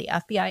believe that the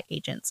FBI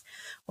agents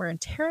were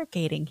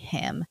interrogating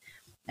him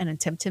and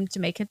attempted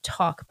to make him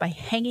talk by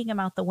hanging him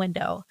out the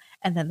window,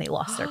 and then they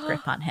lost their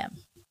grip on him.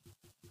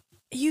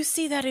 You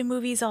see that in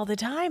movies all the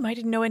time. I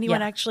didn't know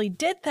anyone Yeah. actually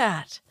did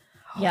that.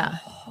 Yeah.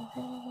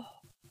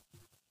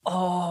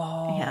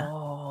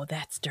 Oh,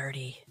 that's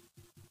dirty.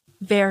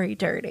 Very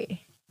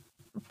dirty.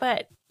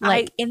 But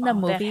Like in the that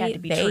movie, had to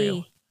be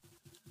true.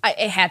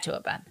 it had to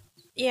have been.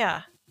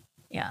 Yeah.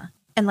 Yeah.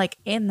 And like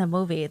in the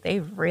movie, they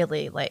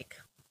really like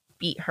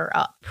beat her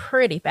up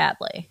pretty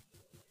badly.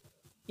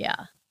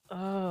 Yeah.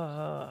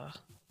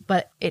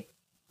 But it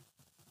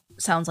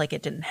sounds like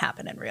it didn't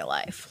happen in real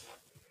life.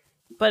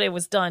 But it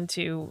was done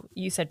to,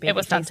 you said It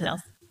was done Babyface to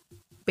Nelson.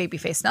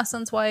 Babyface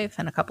Nelson's wife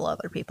and a couple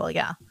other people.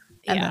 Yeah.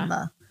 And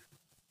Yeah.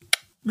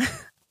 then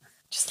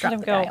Just drop let him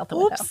the guy go. out the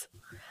window. Oops.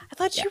 I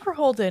thought you were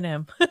holding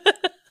him.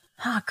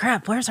 oh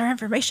crap, where's our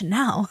information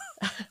now?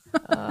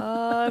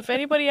 If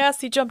anybody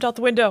asks, he jumped out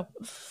the window.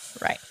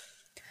 Right.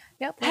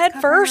 Yep. let's Head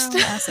cover our first.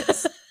 own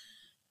asses.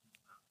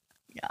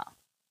 Yeah.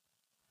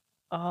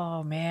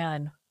 Oh,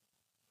 man.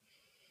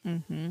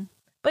 Mm-hmm.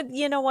 But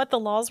you know what? The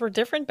laws were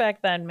different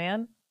back then,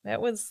 man. That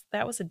was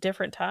a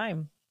different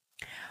time.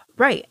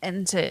 Right.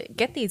 And to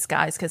get these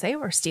guys, because they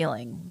were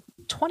stealing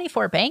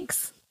 24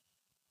 banks,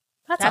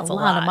 that's a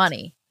lot of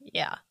money.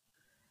 Yeah.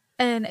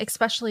 And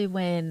especially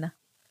when,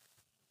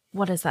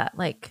 what is that?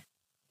 Like,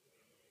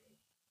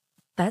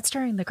 that's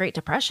during the Great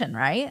Depression,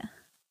 right?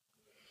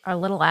 Or a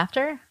little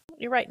after?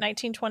 You're right.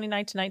 1929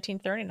 to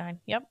 1939.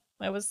 Yep.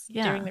 It was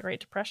during the Great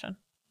Depression.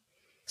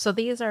 So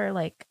these are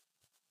like,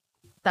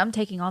 them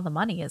taking all the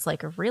money is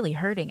like really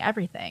hurting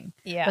everything.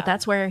 Yeah. But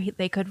that's where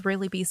they could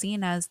really be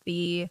seen as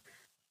the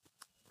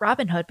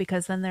Robin Hood,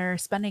 because then they're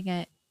spending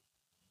it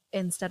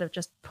instead of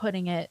just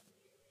putting it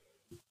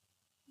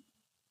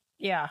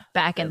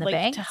back in the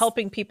bank to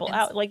helping people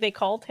out. Like they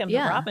called him the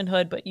Robin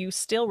Hood, but you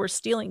still were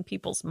stealing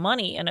people's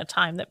money in a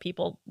time that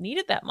people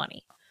needed that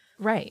money.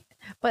 Right.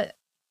 But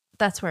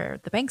that's where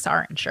the banks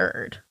are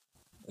insured.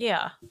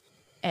 Yeah.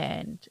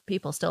 And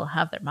people still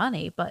have their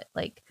money, but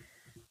like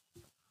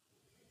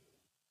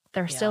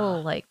they're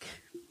still like,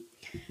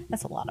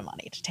 that's a lot of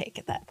money to take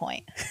at that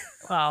point.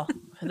 Well,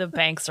 the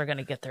banks are going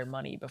to get their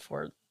money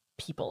before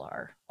people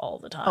are all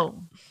the time.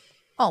 Oh,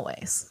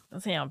 always.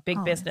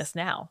 Big business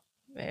now.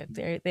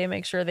 They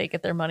make sure they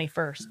get their money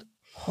first.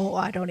 Oh,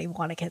 I don't even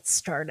want to get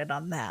started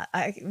on that.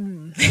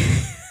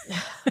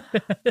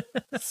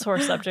 Sore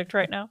subject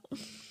right now.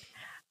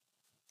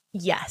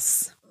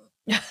 Yes.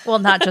 Well,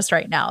 not just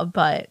right now,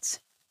 but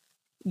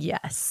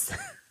yes.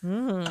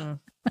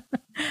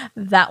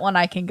 That one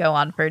I can go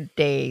on for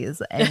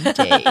days and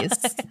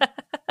days.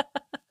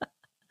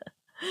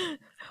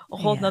 A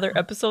whole nother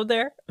episode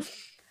there?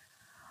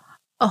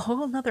 A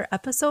whole nother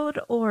episode,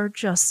 or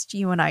just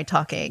you and I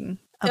talking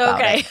about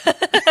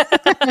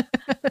it?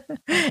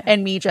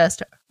 And me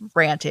just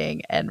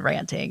ranting and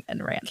ranting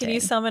and ranting. Can you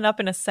sum it up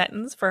in a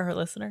sentence for our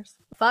listeners?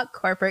 Fuck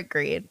corporate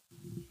greed.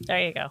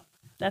 There you go.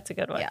 That's a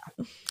good one.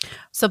 Yeah.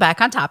 So back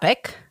on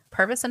topic,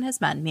 Purvis and his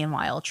men,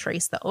 meanwhile,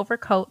 traced the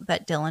overcoat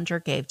that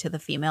Dillinger gave to the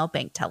female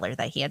bank teller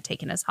that he had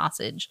taken as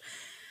hostage.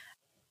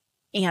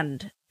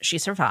 And she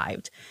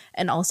survived.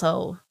 And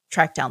also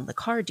tracked down the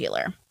car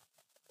dealer.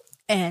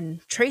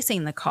 And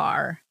tracing the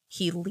car,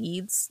 he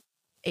leads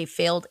a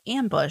failed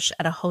ambush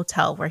at a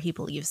hotel where he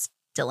believes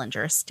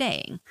Dillinger is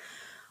staying.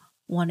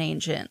 One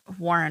agent,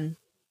 Warren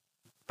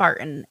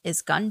Barton,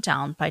 is gunned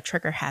down by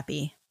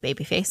trigger-happy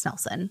Babyface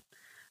Nelson,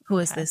 who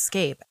is the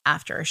escape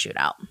after a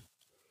shootout.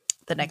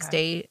 The next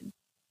day,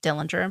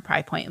 Dillinger and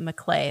Pry Point and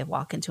McClay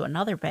walk into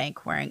another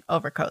bank wearing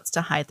overcoats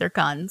to hide their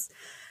guns.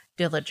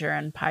 Dillinger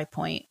and Pry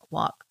Point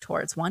walk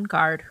towards one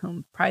guard,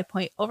 whom Pry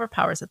Point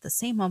overpowers at the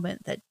same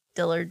moment that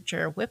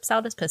Dillinger whips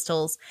out his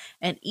pistols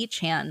in each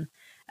hand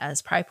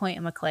as Pry Point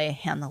and McClay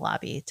hand the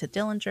lobby to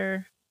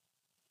Dillinger.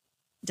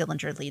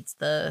 Dillinger leads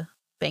the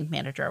bank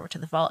manager over to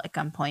the vault at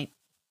gunpoint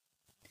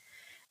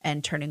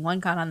and turning one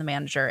gun on the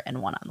manager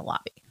and one on the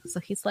lobby. So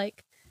he's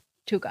like,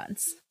 2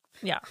 guns.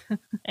 Yeah.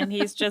 And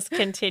he's just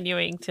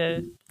continuing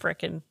to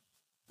frickin'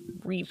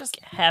 wreak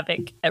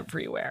havoc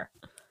everywhere.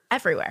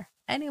 Everywhere.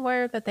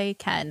 Anywhere that they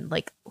can.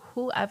 Like,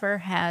 whoever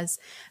has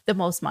the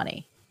most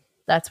money,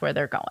 that's where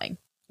they're going.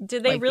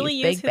 Did they like really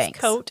use his banks.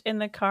 coat in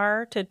the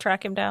car to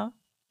track him down?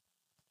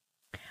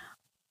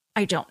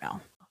 I don't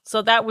know.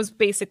 So that was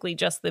basically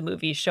just the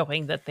movie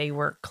showing that they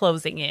were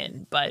closing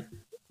in, but...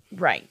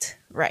 Right.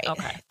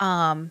 Okay.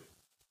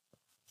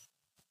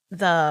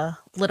 The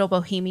Little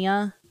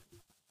Bohemia,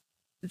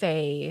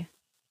 they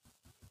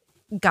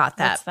got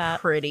that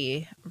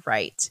pretty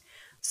right.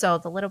 So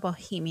the Little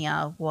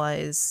Bohemia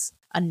was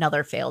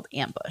another failed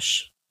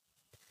ambush.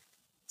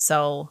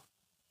 So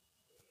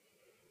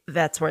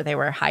that's where they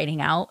were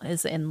hiding out,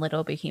 is in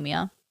Little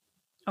Bohemia.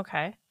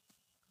 Okay.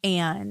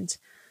 And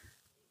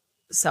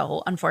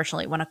so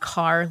unfortunately, when a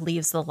car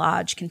leaves the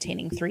lodge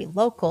containing 3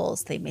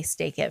 locals, they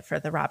mistake it for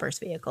the robbers'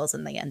 vehicles,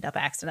 and they end up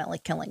accidentally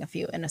killing a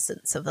few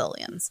innocent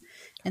civilians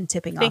and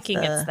tipping off the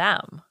it's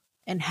them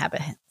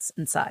inhabitants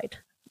inside.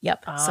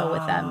 Yep. So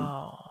with them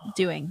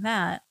doing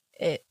that,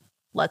 it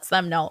lets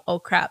them know, oh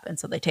crap, and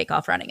so they take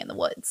off running in the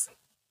woods.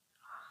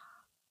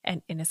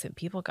 And innocent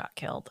people got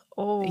killed.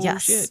 Oh,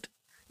 yes. Shit.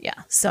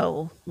 Yeah.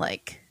 So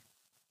like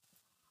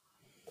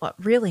what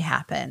really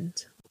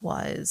happened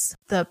was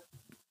the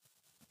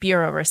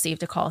Bureau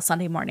received a call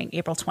Sunday morning,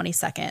 April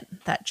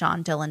 22nd, that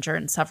John Dillinger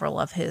and several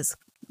of his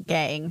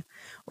gang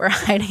were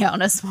hiding out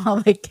in a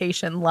small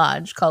vacation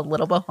lodge called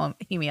Little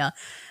Bohemia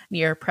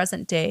near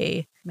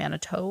present-day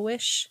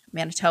Manitowish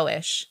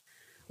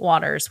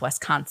Waters,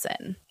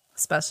 Wisconsin.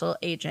 Special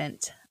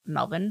Agent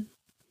Melvin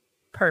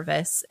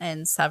Purvis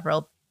and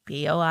several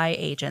BOI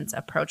agents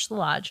approached the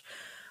lodge,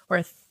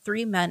 where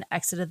 3 men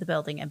exited the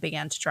building and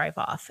began to drive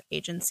off.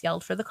 Agents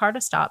yelled for the car to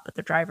stop, but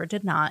the driver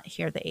did not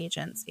hear the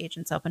agents.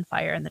 Agents opened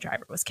fire and the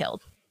driver was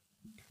killed.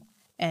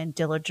 And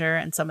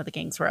Dillinger and some of the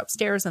gangs were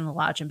upstairs in the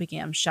lodge and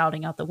began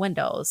shouting out the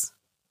windows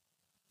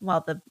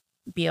while the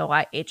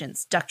BOI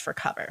agents ducked for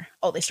cover.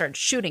 Oh, they started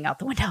shooting out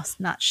the windows,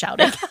 not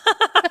shouting.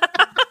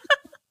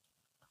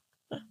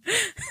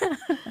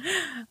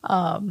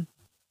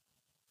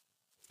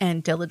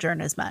 And Dillinger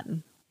and his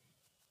men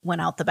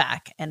went out the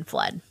back and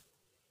fled.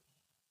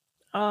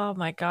 Oh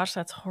my gosh,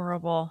 that's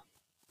horrible.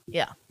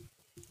 Yeah.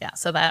 Yeah.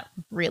 So that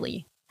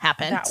really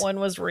happened. That one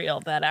was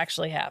real. That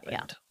actually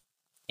happened.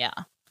 Yeah.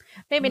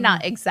 Maybe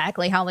not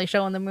exactly how they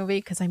show in the movie,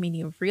 because I mean,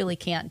 you really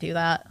can't do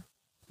that.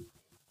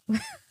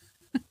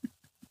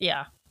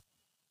 Yeah.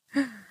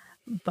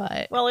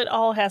 But well, it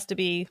all has to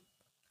be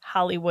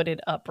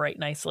Hollywooded up right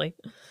nicely.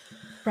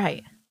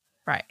 Right.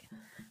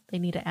 They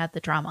need to add the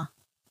drama.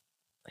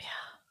 Yeah.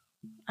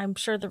 I'm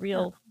sure the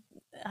real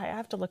I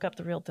have to look up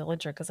the real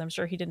Dillinger because I'm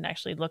sure he didn't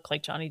actually look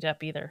like Johnny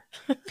Depp either.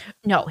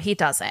 No, he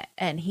doesn't.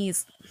 And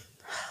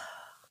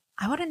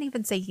I wouldn't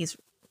even say he's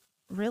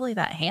really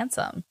that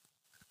handsome.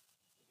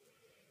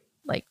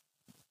 Like,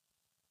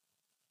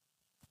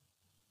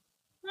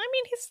 I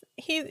mean,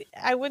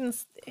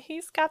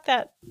 he's got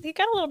a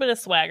little bit of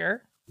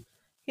swagger.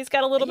 He's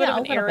got a little bit of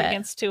an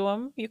arrogance to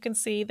him. You can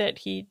see that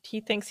he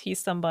thinks he's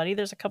somebody.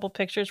 There's a couple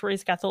pictures where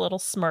he's got the little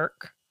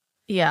smirk.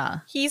 Yeah.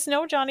 He's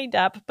no Johnny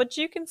Depp, but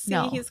you can see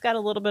he's got a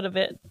little bit of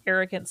it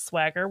arrogant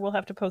swagger. We'll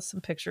have to post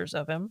some pictures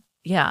of him.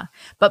 Yeah.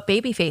 But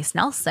Babyface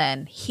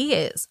Nelson,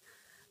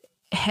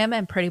 him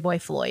and Pretty Boy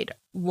Floyd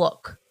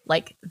look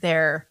like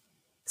they're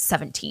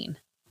 17.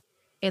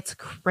 It's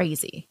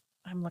crazy.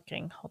 I'm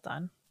looking. Hold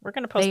on. We're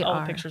going to post all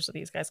the pictures of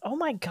these guys. Oh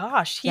my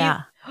gosh.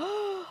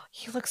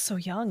 He looks so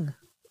young.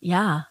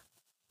 Yeah.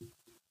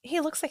 He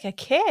looks like a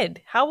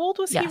kid. How old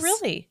was he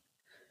really?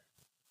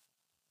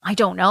 I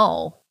don't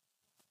know.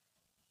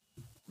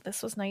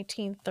 This was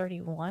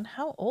 1931.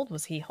 How old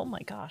was he? Oh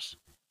my gosh.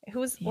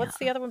 What's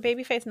the other one?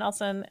 Babyface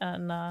Nelson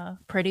and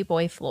Pretty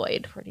Boy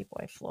Floyd. Pretty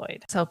Boy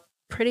Floyd. So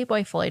Pretty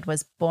Boy Floyd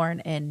was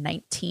born in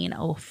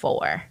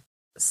 1904.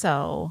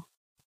 So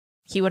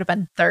he would have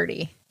been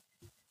 30.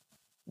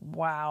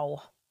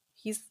 Wow.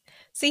 He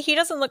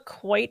doesn't look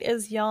quite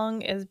as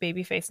young as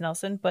Babyface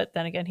Nelson, but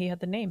then again, he had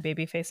the name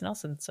Babyface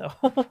Nelson. So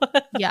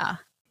yeah.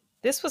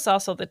 This was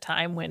also the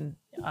time when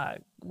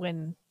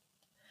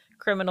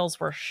criminals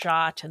were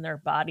shot and their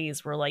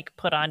bodies were like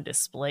put on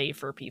display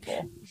for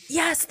people.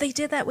 Yes, they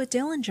did that with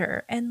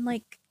Dillinger and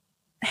like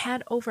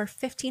had over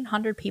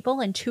 1,500 people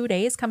in 2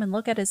 days come and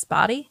look at his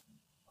body.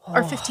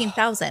 Or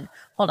 15,000.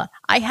 Hold on.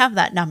 I have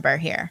that number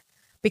here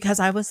because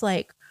I was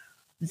like,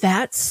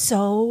 that's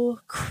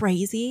so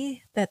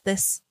crazy that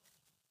this,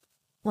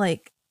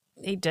 like,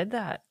 they did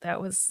that.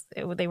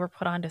 They were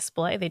put on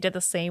display. They did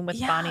the same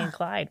with Bonnie and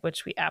Clyde,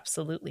 which we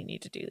absolutely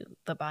need to do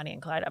the Bonnie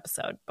and Clyde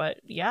episode.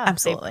 But yeah,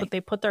 absolutely. They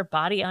put their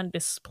body on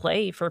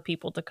display for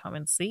people to come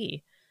and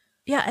see.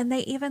 Yeah, and they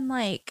even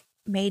like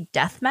made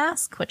death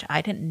mask, which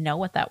I didn't know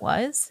what that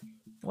was.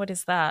 What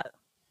is that?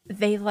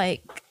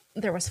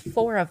 There was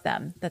 4 of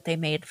them that they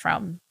made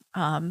from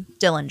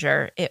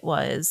Dillinger. It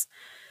was,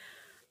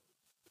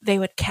 they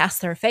would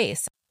cast their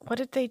face. What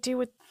did they do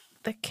with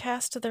the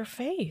cast of their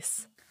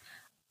face?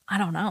 I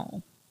don't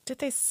know. Did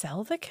they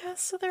sell the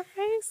cast of their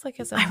face? Like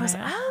as a mask?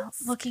 I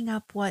was looking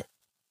up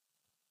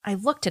I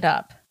looked it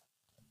up.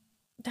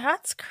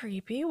 That's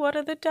creepy. What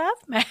are the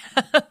death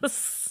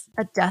masks?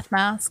 A death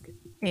mask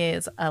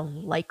is a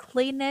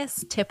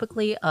likeness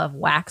typically of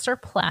wax or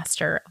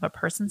plaster of a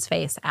person's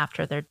face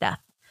after their death,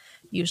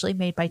 usually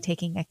made by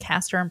taking a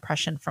cast or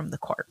impression from the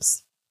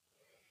corpse.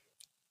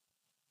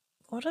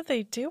 What do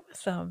they do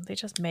with them? They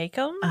just make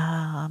them?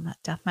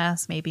 Death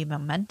masks may be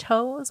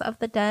mementos of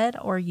the dead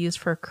or used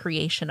for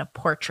creation of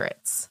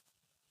portraits.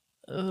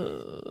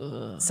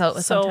 So it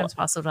was sometimes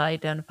possible to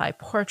identify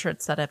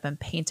portraits that have been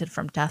painted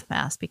from death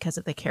masks because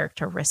of the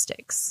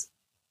characteristics.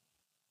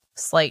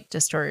 Slight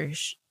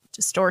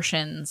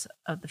distortions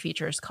of the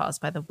features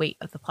caused by the weight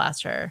of the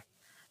plaster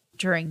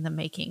during the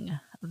making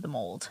of the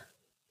mold.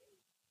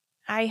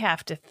 I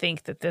have to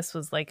think that this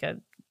was like a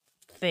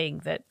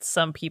thing that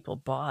some people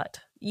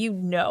bought.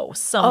 Somebody.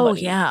 Oh,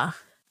 yeah.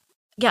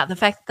 Yeah, the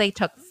fact that they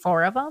took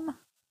 4 of them.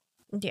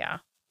 Yeah.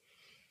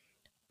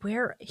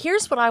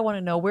 Here's what I want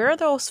to know. Where are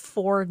those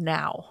 4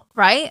 now?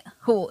 Right?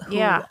 Who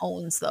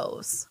owns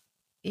those?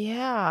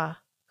 Yeah.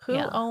 Who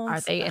owns?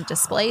 Are they in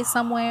display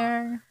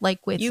somewhere?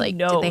 Like with do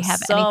they have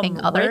anything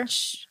other?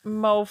 Rich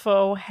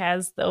mofo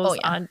has those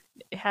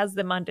has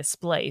them on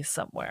display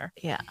somewhere.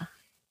 Yeah.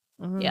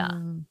 Yeah.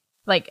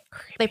 Like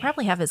creepy. They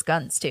probably have his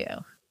guns too.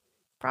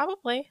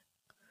 Probably.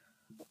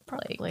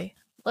 Like,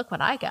 look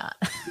what I got.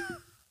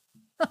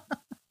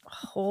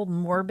 Whole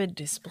morbid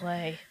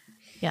display.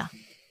 Yeah.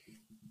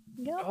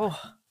 Yep.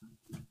 Oh,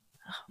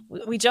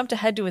 we jumped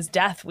ahead to his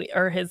death,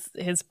 or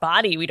his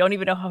body. We don't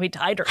even know how he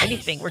died or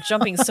anything. We're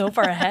jumping so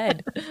far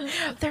ahead.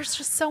 There's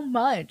just so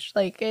much.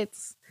 Like,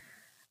 it's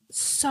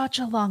such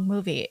a long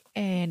movie,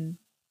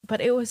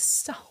 but it was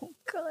so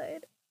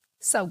good.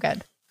 So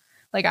good.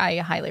 Like, I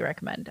highly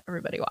recommend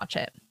everybody watch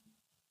it.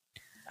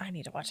 I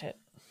need to watch it.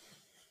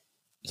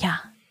 Yeah.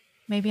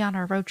 Maybe on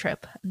our road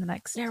trip in the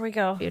next There we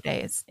go. few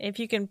days. If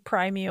you can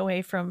pry me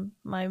away from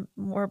my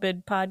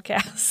morbid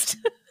podcast.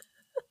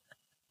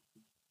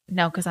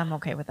 No, because I'm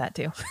okay with that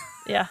too.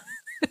 Yeah.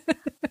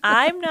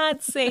 I'm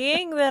not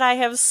saying that I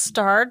have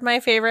starred my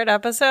favorite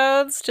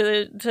episodes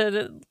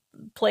to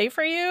play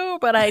for you,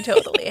 but I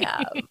totally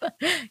have.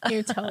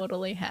 You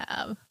totally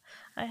have.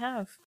 I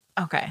have.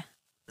 Okay.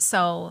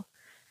 So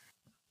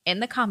in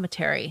the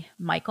commentary,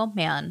 Michael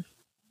Mann,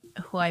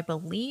 who I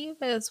believe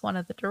is one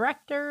of the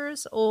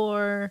directors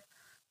or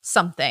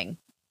something,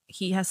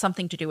 he has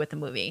something to do with the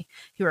movie.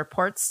 He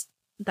reports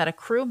that a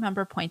crew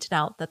member pointed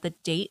out that the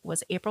date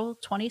was April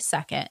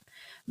 22nd.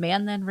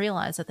 Mann then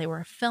realized that they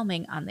were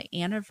filming on the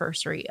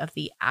anniversary of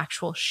the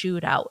actual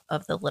shootout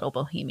of the Little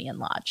Bohemian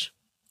Lodge.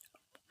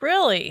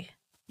 Really?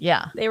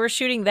 Yeah. They were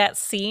shooting that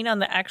scene on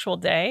the actual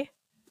day?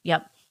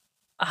 Yep.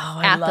 Oh,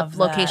 I at love the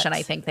location that.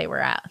 I think they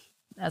were at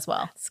as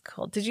well. That's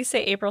cool. Did you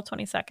say April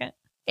 22nd?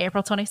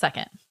 April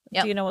 22nd.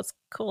 Yep. Do you know what's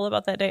cool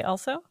about that day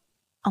also?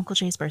 Uncle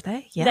Jay's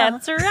birthday. Yeah.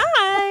 That's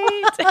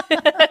right.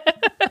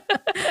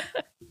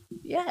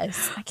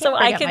 Yes. I can't So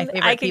I forget my can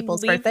favorite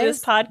people's leave birthdays.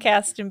 this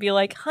podcast and be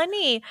like,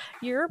 honey,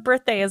 your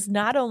birthday is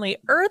not only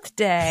Earth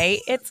Day,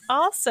 it's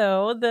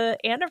also the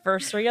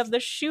anniversary of the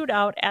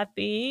shootout at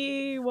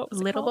the what was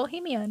it Little called?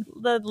 Bohemian.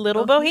 The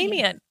Little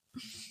Bohemian.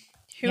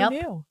 Who Yep.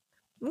 knew?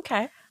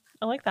 Okay.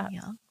 I like that.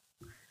 Yeah.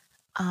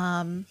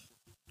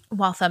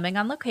 While filming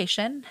on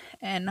location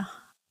in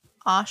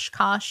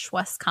Oshkosh,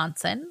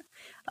 Wisconsin,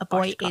 a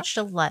boy Oshkosh. aged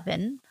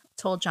 11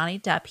 told Johnny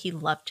Depp he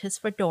loved his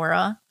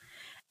fedora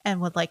and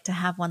would like to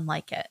have one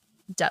like it.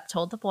 Depp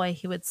told the boy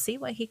he would see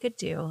what he could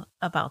do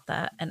about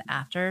that, and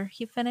after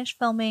he finished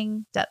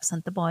filming, Depp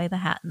sent the boy the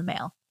hat in the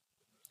mail.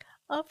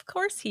 Of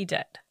course he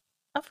did.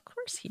 Of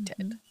course he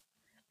did.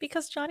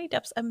 Because Johnny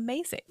Depp's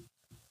amazing.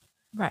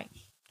 Right.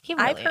 He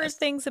really I've heard is.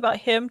 things about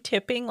him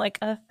tipping like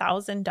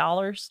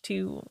 $1,000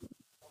 to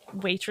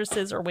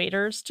waitresses or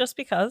waiters just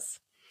because.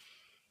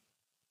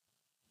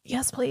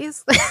 Yes,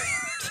 please.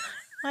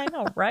 I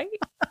know, right?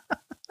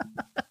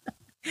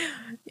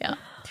 Yeah.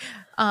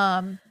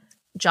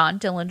 John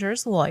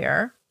Dillinger's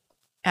lawyer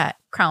at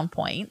Crown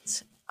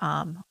Point,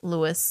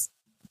 Louis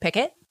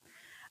Pickett,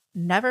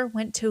 never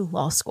went to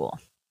law school.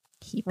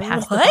 He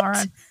passed the bar.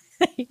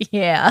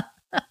 Yeah.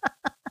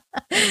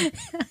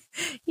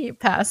 He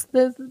passed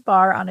the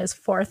bar on his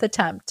fourth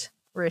attempt,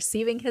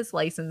 receiving his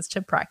license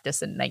to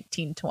practice in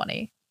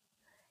 1920.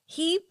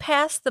 He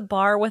passed the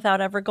bar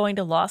without ever going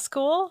to law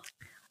school?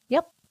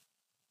 Yep.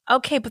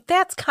 Okay, but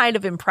that's kind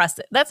of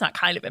impressive. That's not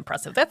kind of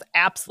impressive. That's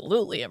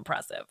absolutely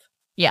impressive.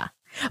 Yeah.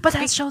 But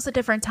that shows a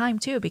different time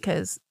too,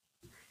 because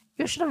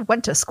you should have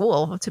went to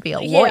school to be a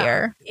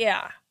lawyer.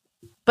 Yeah.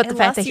 But the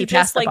fact that he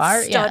passed the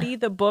bar, study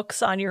the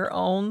books on your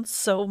own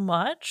so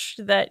much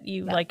that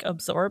you like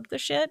absorb the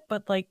shit,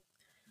 but like,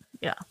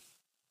 yeah.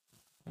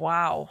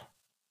 Wow.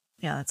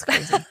 Yeah, that's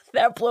crazy.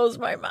 That blows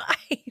my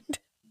mind.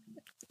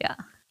 Yeah.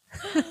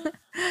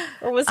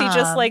 Or was he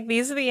just like,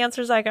 these are the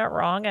answers I got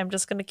wrong, I'm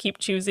just going to keep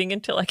choosing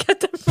until I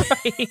get them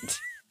right?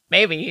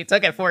 Maybe he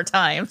took it 4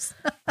 times.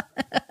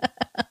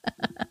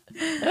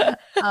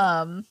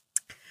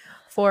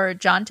 For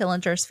John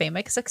Dillinger's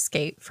famous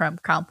escape from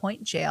Crown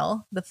Point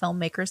Jail, the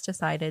filmmakers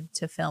decided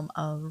to film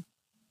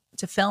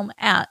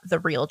at the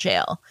real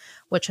jail,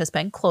 which has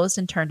been closed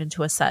and turned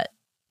into a set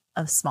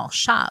of small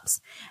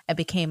shops. It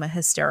became a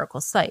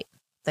hysterical site.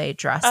 They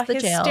dressed the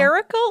jail.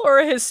 Hysterical or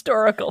a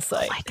historical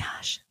site? Oh my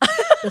gosh.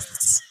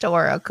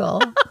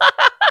 Historical.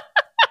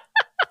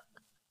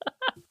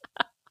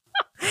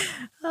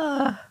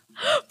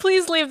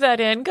 Please leave that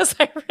in because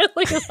I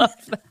really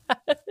love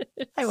that.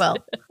 I will.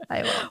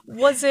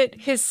 Was it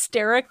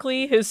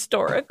hysterically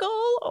historical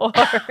or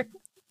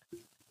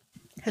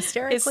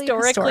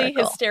historically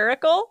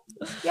hysterical?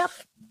 Yep.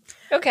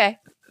 Okay.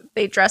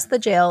 They dressed the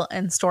jail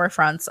in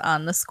storefronts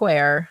on the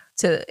square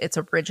to its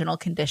original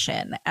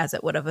condition as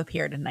it would have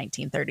appeared in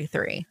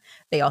 1933.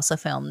 They also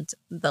filmed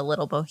the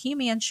Little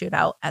Bohemian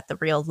shootout at the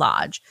real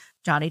lodge.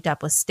 Johnny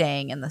Depp was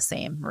staying in the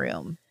same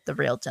room the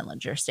real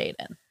Dillinger stayed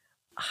in.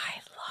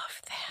 I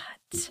love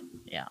that.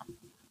 Yeah.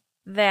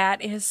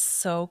 That is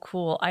so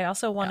cool. I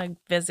also want to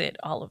visit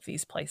all of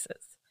these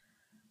places.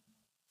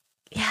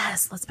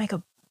 Yes, let's make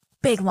a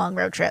big long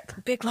road trip.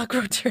 Big long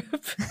road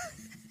trip.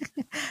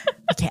 We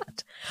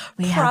can't.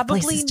 We have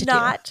Probably places to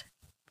not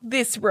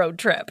this road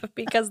trip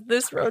because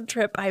this road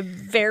trip I'm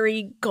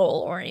very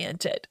goal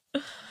oriented.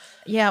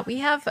 Yeah, we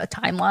have a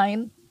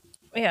timeline.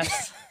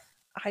 Yes.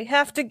 I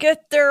have to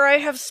get there. I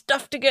have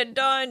stuff to get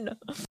done.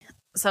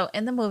 So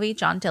in the movie,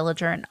 John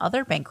Dillinger and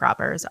other bank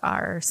robbers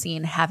are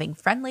seen having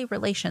friendly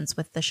relations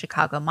with the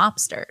Chicago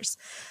mobsters,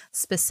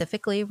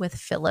 specifically with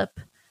Philip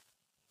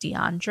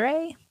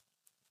DeAndre,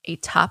 a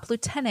top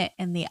lieutenant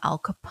in the Al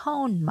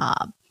Capone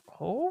mob.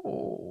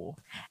 Oh.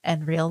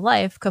 In real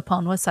life,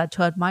 Capone was said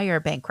to admire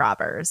bank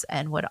robbers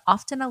and would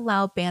often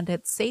allow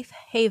bandits safe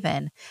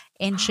haven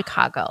in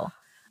Chicago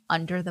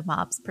under the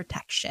mob's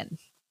protection.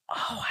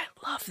 Oh,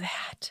 I love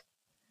that.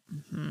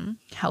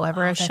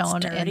 However, Oh, as that's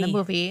shown in the dirty.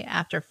 movie,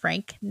 after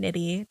Frank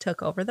Nitti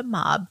took over the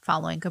mob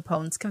following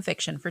Capone's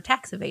conviction for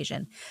tax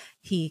evasion,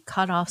 he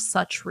cut off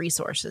such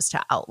resources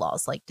to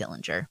outlaws like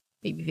Dillinger,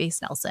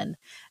 Babyface Nelson,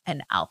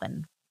 and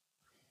Alvin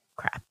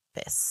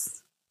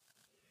Krappis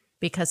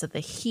because of the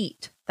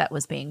heat that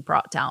was being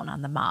brought down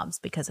on the mobs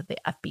because of the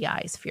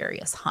FBI's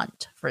furious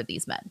hunt for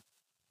these men.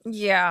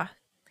 Yeah.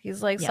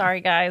 He's like, Yeah. sorry,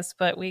 guys,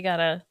 but we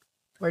gotta.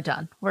 We're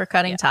done. We're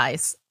cutting Yeah.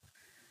 ties.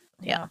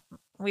 Yeah.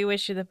 We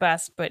wish you the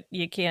best, but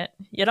you can't.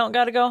 You don't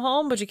got to go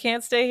home, but you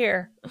can't stay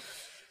here.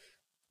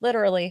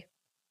 Literally.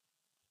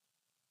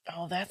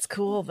 Oh, that's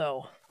cool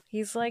though.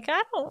 He's like,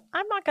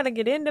 I'm not gonna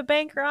get into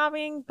bank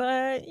robbing,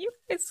 but you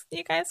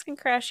guys can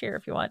crash here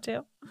if you want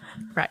to.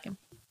 Right.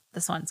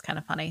 This one's kind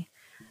of funny.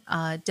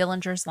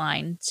 Dillinger's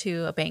line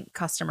to a bank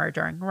customer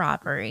during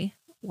robbery,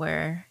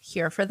 "We're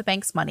here for the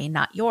bank's money,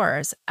 not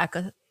yours,"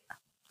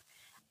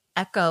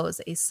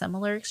 echoes a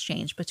similar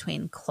exchange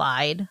between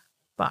Clyde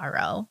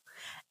Barrow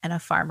and a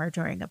farmer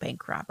during a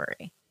bank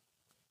robbery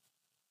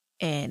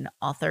in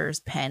Arthur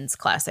Penn's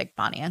classic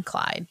Bonnie and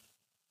Clyde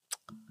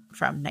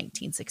from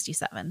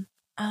 1967.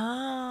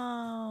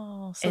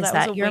 Oh, so Is was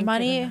that a your wink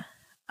money?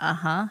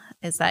 and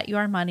Is that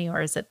your money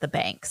or is it the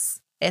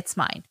bank's? It's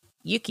mine.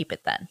 You keep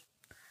it then.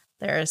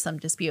 There is some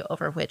dispute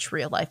over which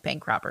real life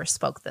bank robbers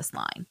spoke this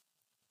line.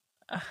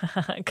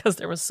 because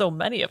there was so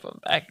many of them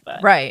back then.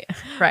 Right.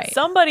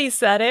 Somebody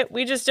said it.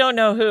 We just don't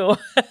know who.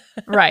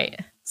 Right.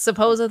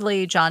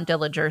 Supposedly, John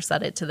Dillinger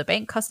said it to the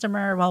bank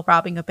customer while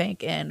robbing a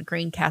bank in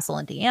Greencastle,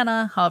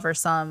 Indiana. However,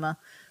 some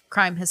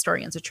crime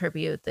historians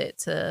attribute it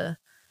to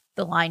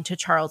the line to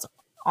Charles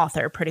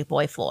author Pretty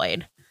Boy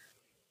Floyd.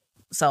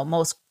 So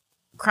most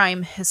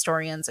crime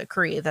historians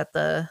agree that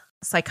the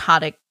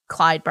psychotic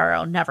Clyde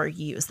Barrow never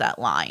used that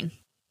line.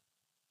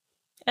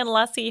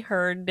 Unless he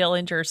heard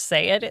Dillinger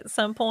say it at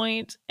some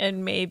point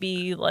and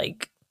maybe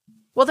like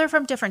Well, they're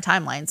from different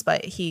timelines,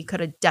 but he could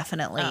have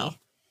definitely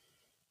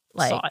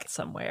saw it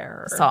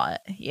somewhere. Saw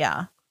it,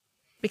 yeah.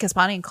 Because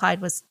Bonnie and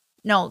Clyde was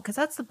because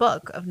that's the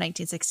book of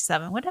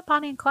 1967. When did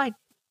Bonnie and Clyde?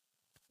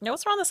 It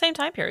was around the same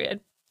time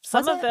period.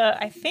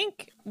 I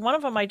think one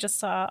of them I just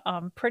saw,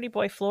 Pretty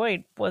Boy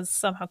Floyd, was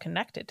somehow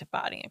connected to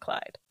Bonnie and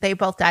Clyde. They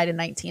both died in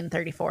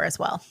 1934 as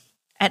well,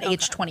 at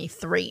age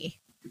 23.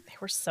 They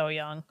were so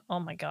young. Oh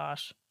my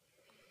gosh.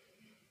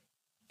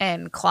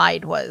 And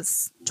Clyde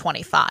was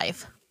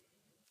 25.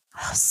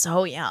 Oh,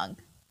 so young.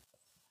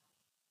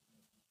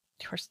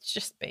 They were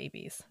just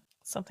babies.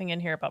 Something in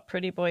here about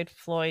Pretty Boy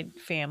Floyd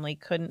family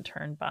couldn't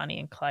turn Bonnie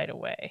and Clyde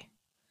away.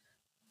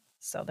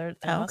 So there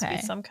must be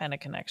some kind of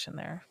connection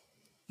there.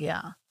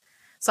 Yeah.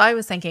 So I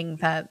was thinking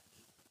that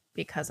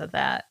because of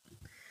that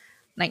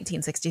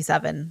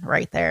 1967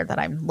 right there that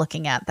I'm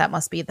looking at, that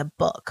must be the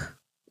book.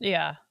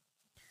 Yeah.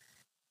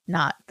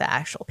 Not the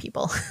actual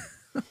people.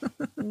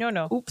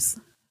 No. Oops.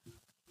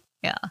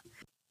 Yeah.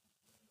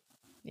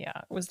 Yeah,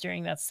 it was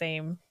during that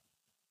same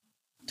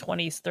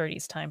 20s,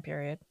 30s time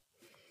period.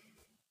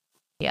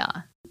 Yeah.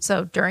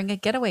 So during a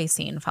getaway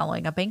scene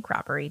following a bank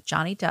robbery,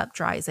 Johnny Depp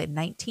drives a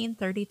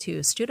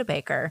 1932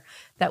 Studebaker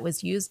that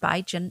was used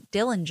by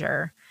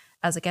Dillinger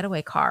as a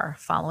getaway car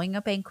following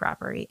a bank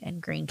robbery in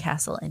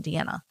Greencastle,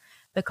 Indiana.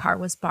 The car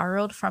was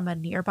borrowed from a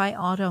nearby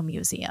auto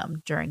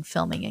museum during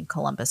filming in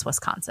Columbus,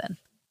 Wisconsin.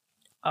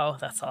 Oh,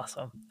 that's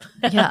awesome.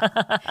 Yeah.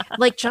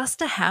 Like just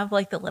to have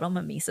like the little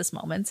mimesis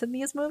moments in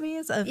these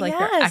movies of like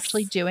they're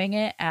actually doing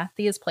it at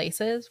these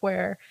places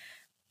where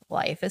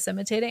life is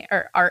imitating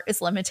or art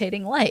is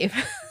imitating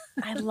life.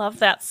 I love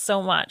that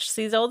so much.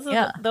 See, those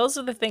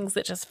are the things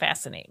that just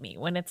fascinate me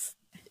when it's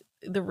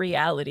the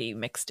reality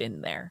mixed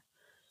in there.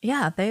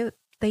 Yeah,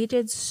 they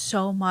did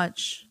so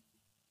much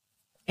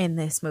in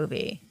this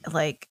movie,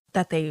 like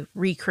that they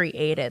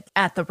recreated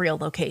at the real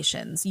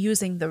locations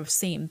using the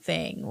same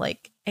thing.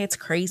 Like it's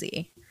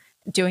crazy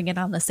doing it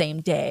on the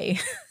same day.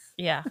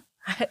 Yeah.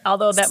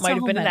 Although that might have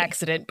been many. an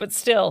accident, but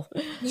still.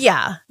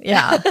 Yeah.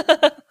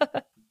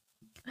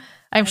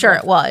 I'm sure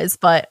it was,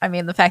 but I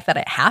mean, the fact that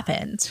it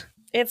happened.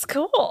 It's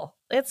cool.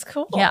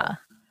 Yeah.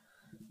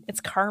 It's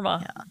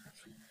karma. Yeah.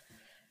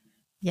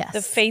 Yes.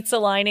 The fates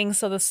aligning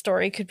so the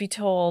story could be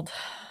told.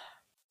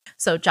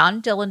 So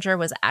John Dillinger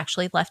was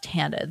actually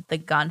left-handed. The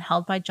gun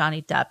held by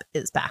Johnny Depp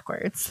is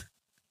backwards.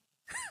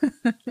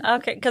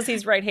 Okay, because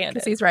he's right-handed.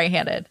 Because he's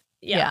right-handed.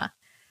 Yeah.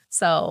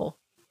 So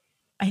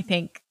I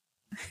think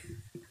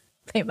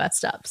they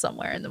messed up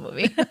somewhere in the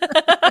movie.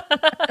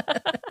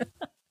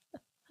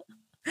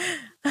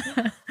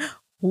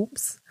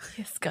 Oops.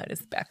 His gun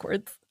is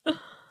backwards.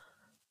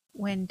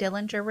 When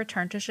Dillinger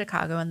returned to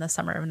Chicago in the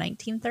summer of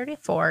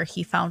 1934,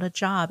 he found a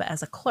job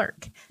as a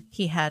clerk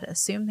he had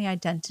assumed the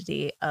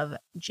identity of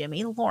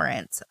Jimmy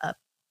Lawrence, a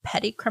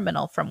petty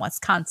criminal from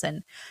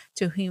Wisconsin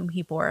to whom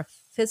he bore a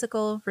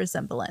physical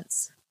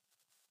resemblance.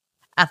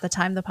 At the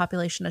time, the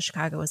population of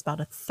Chicago was about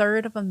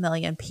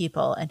 1/3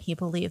 people, and he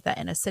believed that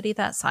in a city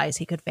that size,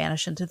 he could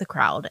vanish into the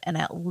crowd and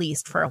at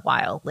least for a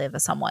while live a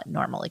somewhat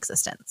normal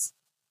existence.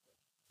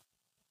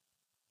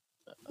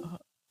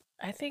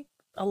 I think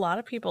a lot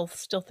of people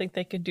still think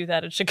they could do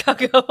that in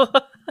Chicago.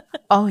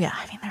 Oh, yeah.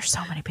 I mean, there's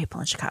so many people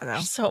in Chicago.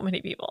 So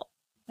many people.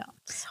 No,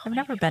 So I've many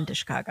never people. been to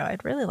Chicago.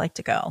 I'd really like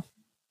to go.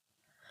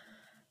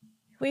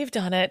 We've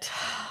done it.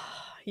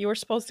 You were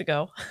supposed to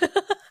go.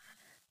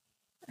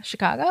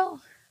 Chicago?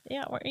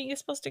 Yeah, weren't you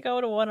supposed to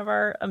go to one of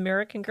our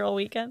American Girl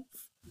weekends?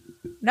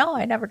 No,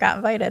 I never got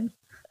invited.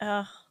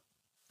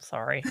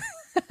 Sorry.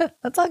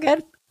 That's all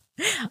good.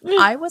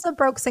 I was a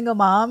broke single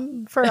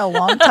mom for a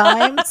long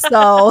time,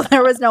 so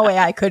there was no way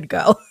I could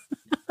go.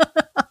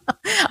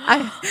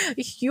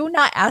 You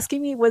not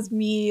asking me was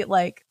me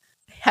like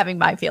having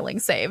my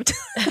feelings saved.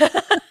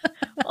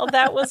 Well,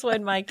 that was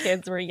when my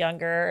kids were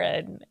younger,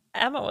 and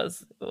Emma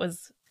was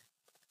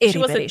Itty she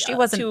wasn't, bitty. She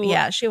wasn't. too-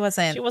 Yeah, she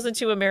wasn't. she wasn't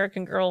to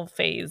American Girl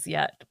phase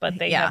yet, but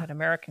they Yeah. have an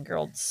American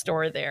Girl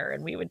store there,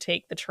 and we would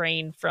take the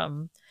train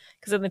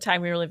because at the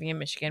time we were living in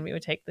Michigan, we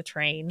would take the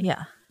train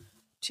Yeah.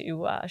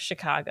 to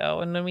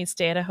Chicago, and then we'd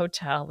stay at a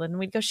hotel, and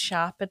we'd go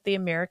shop at the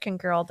American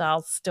Girl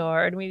doll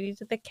store, and we'd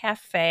eat at the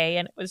cafe,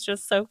 and it was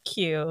just so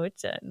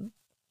cute. And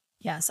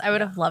Yes, I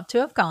would have loved to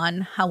have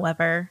gone.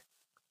 However,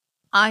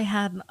 I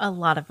had a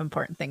lot of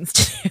important things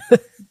to do.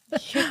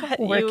 you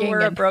Working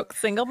were a and- broke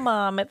single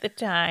mom at the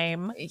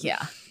time.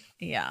 Yeah.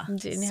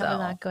 Didn't have a So,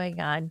 lot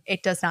going on.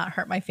 it does not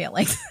hurt my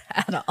feelings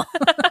at all.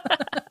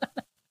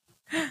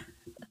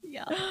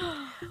 Yeah.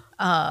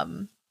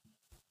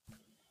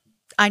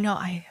 I know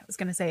I was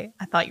going to say,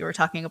 I thought you were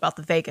talking about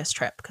the Vegas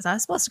trip because I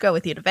was supposed to go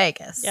with you to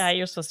Vegas. Yeah,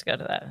 you're supposed to go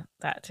to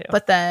that too.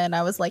 But then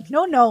I was like,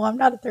 no, I'm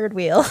not a third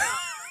wheel.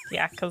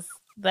 Yeah, because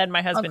then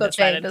my husband Uncle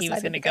Jay decided he was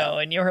decided going to to go. go,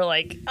 and you were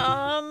like,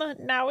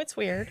 now it's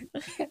weird.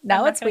 Now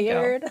I'm not it's gonna go.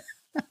 weird.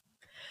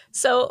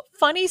 So,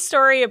 funny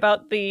story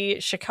about the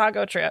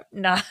Chicago trip.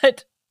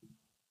 Not.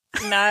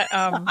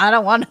 I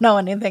don't want to know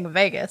anything of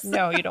Vegas.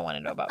 No, you don't want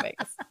to know about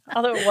Vegas.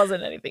 Although it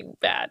wasn't anything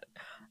bad.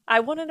 I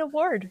won an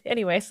award.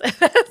 Anyways,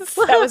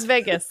 that was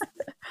Vegas.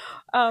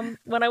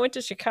 When I went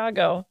to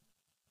Chicago,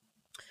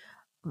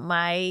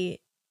 my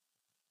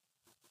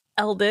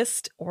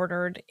eldest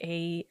ordered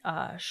a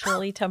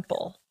Shirley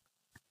Temple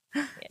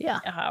Yeah.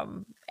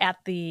 at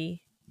the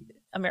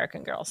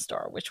American Girl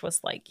store, which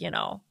was like,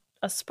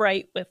 a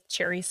Sprite with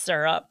cherry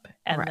syrup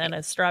and then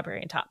a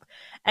strawberry on top.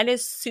 And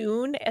as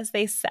soon as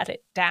they set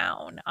it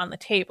down on the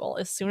table,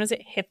 as soon as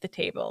it hit the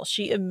table,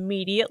 she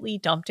immediately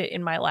dumped it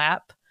in my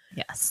lap.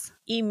 Yes.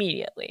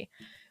 Immediately.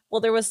 Well,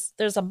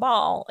 there's a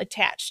mall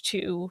attached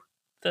to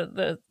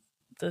the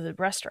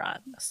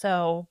restaurant.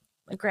 So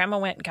grandma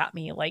went and got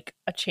me like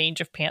a change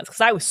of pants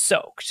because I was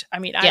soaked. I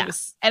mean, I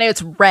was, And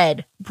it's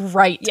red,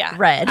 bright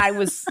red. I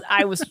was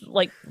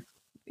like,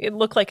 it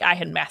looked like I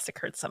had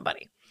massacred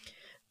somebody.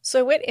 So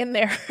I went in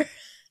there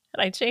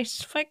and I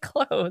changed my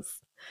clothes.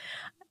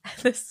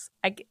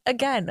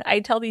 I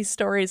tell these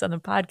stories on the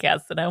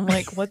podcast and I'm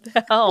like, what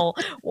the hell?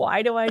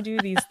 Why do I do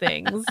these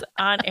things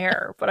on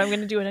air? But I'm going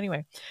to do it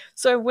anyway.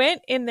 So I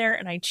went in there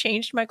and I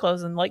changed my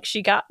clothes and like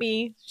she got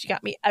me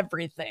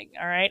everything.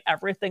 All right.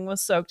 Everything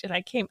was soaked and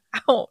I came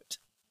out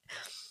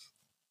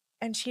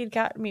and she had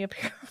gotten me a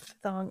pair of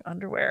thong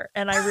underwear.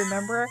 And I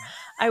remember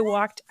I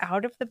walked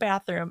out of the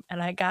bathroom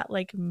and I got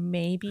like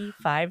maybe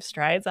 5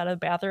 strides out of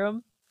the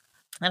bathroom.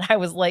 And I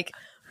was like,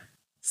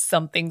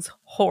 something's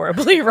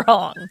horribly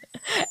wrong.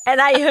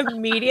 And I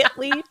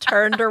immediately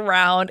turned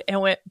around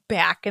and went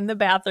back in the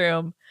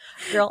bathroom.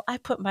 Girl, I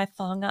put my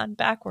thong on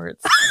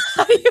backwards.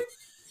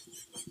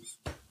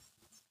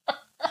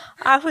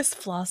 I was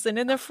flossing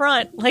in the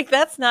front. Like,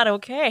 that's not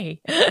okay.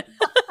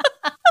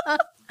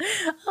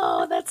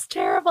 Oh, that's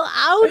terrible.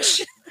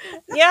 Ouch.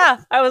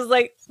 Yeah. I was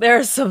like,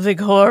 there's something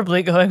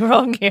horribly going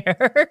wrong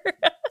here.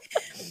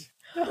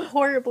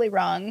 Horribly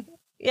wrong.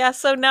 Yeah,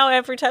 so now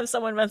every time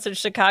someone mentions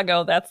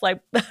Chicago, that's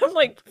like I'm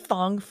like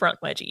thong front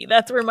wedgie.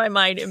 That's where my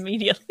mind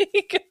immediately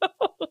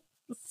goes.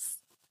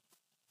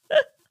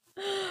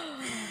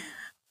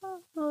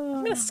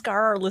 I'm gonna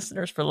scar our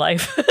listeners for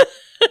life.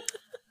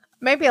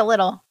 Maybe a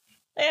little.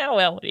 Yeah,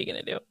 well, what are you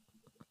gonna do?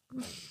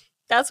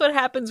 That's what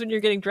happens when you're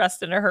getting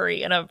dressed in a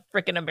hurry in a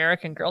freaking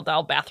American Girl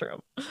doll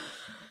bathroom.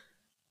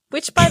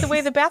 Which, by the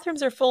way, the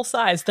bathrooms are full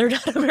size. They're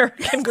not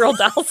American Girl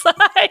doll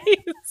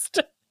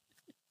sized.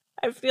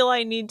 I feel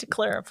I need to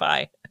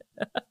clarify.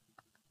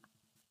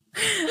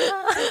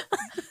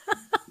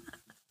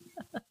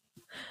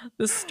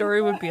 The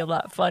story would be a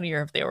lot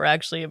funnier if they were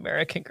actually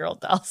American Girl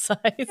doll sized.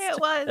 It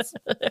was.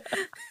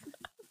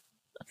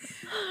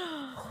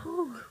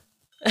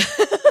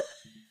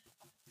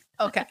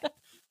 Okay.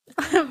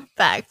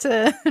 Back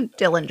to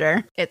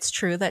Dillinger. It's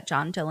true that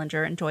John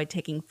Dillinger enjoyed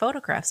taking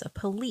photographs of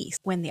police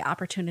when the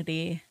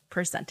opportunity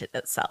presented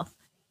itself.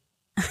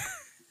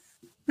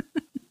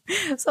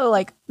 So,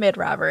 like,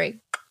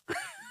 mid-robbery.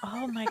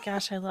 Oh my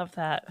gosh, I love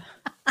that.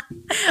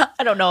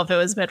 I don't know if it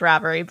was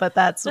mid-robbery, but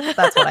that's what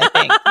I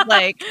think.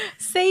 Like,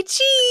 say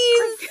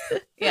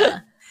cheese.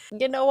 yeah.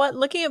 You know what?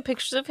 Looking at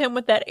pictures of him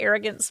with that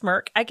arrogant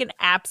smirk, I can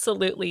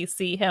absolutely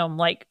see him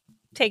like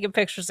taking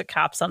pictures of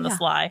cops on the Yeah.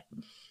 sly.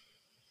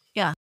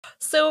 Yeah.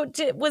 So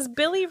was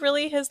Billy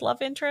really his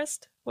love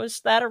interest?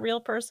 Was that a real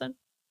person?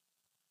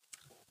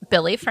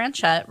 Billy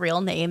Franchette,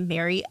 real name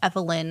Mary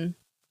Evelyn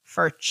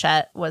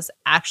Franchette, was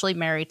actually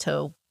married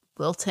to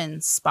Wilton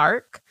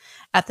Spark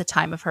at the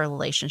time of her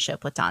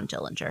relationship with Don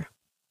Dillinger.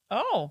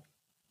 Oh.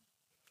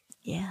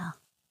 Yeah.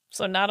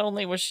 So not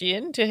only was she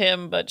into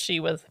him, but she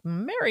was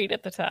married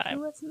at the She time.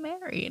 was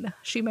married.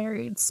 She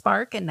married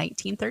Spark in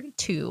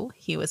 1932.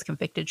 He was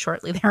convicted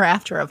shortly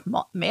thereafter of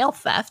mail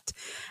theft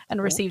and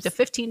received a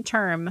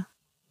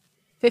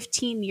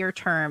 15-year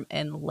term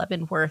in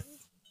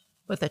Leavenworth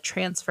with a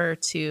transfer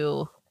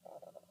to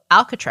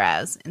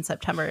Alcatraz in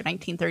September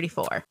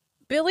 1934.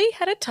 Billy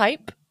had a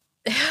type.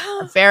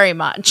 Very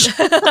much.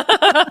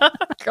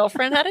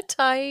 Girlfriend had a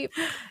type.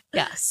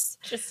 Yes.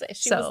 Just say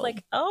she was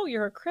like, "Oh,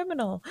 you're a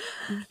criminal.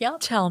 Yep.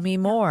 Tell me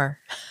more."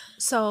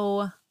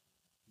 So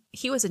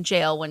he was in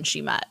jail when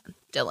she met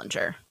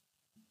Dillinger.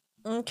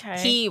 Okay.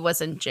 He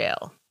was in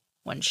jail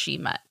when she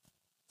met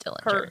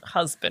Dillinger. Her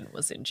husband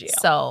was in jail.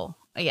 So,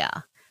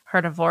 yeah.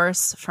 Her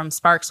divorce from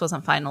Sparks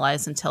wasn't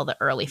finalized until the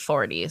early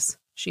 40s.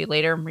 She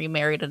later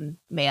remarried a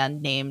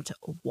man named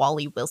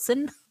Wally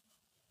Wilson.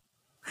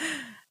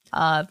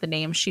 The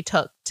name she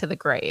took to the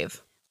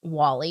grave.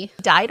 Wally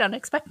died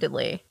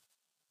unexpectedly.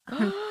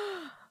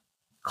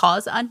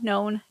 Cause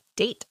unknown,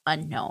 date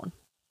unknown.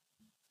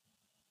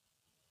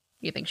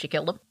 You think she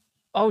killed him?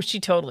 Oh, she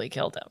totally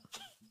killed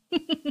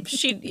him.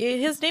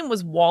 His name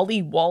was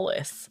Wally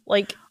Wallace.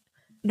 Like,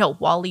 no,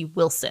 Wally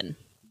Wilson.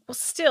 Well,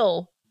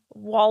 still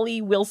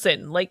Wally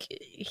Wilson. Like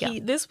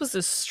this was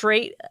a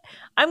straight.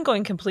 I'm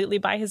going completely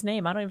by his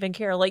name. I don't even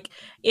care. Like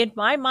in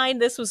my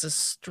mind, this was a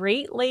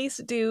straight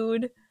laced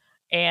dude,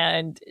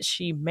 and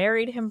she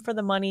married him for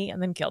the money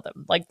and then killed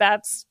him. Like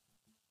that's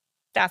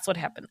what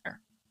happened there.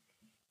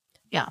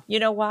 Yeah. You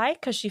know why?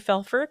 Because she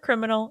fell for a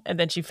criminal, and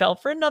then she fell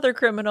for another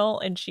criminal,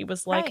 and she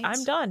was like, Right.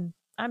 I'm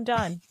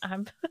done.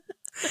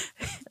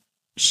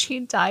 She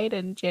died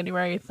in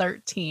January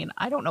 13.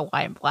 I don't know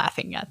why I'm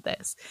laughing at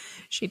this.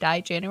 She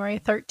died January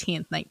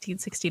 13th,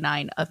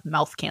 1969 of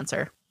mouth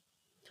cancer.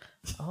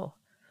 Oh,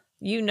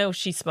 you know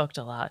she smoked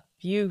a lot.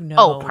 You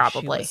know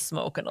probably. she was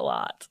smoking a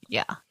lot.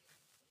 Yeah.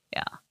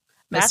 Yeah.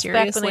 That's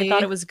back when they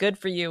thought it was good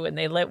for you and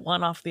they lit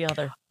one off the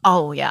other.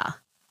 Oh, yeah.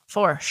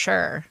 For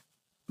sure.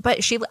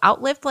 But she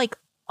outlived like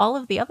all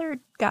of the other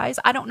guys.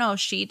 I don't know if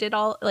she did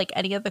all like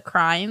any of the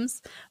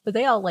crimes, but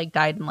they all like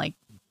died in like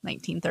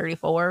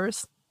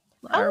 1934s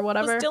or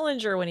whatever. Was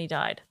Dillinger when he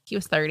died? He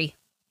was 30.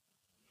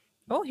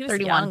 Oh, he was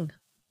 31. young.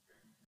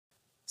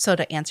 So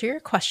to answer your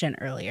question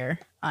earlier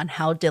on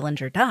how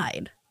Dillinger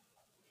died,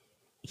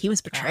 he was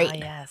betrayed. Ah,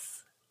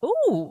 yes.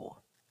 Ooh.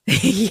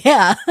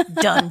 Yeah.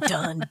 Dun,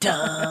 dun,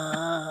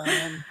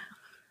 dun.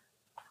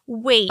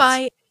 Wait.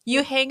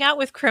 You hang out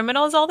with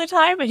criminals all the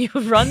time and you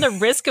run the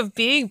risk of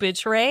being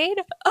betrayed?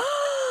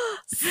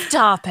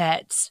 Stop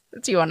it.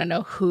 Do you want to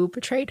know who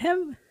betrayed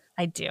him?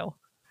 I do.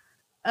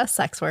 A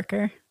sex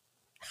worker.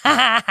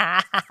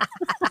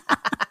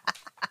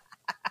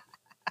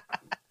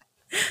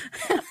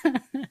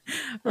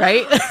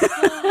 Right?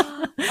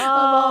 Of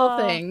all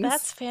things.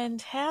 That's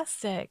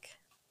fantastic.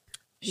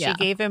 She Yeah.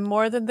 gave him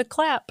more than the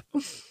clap.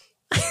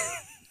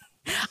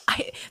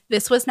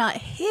 This was not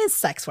his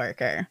sex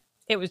worker.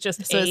 It was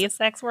just So a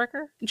sex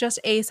worker? Just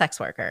a sex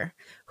worker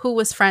who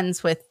was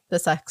friends with the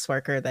sex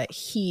worker that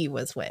he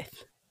was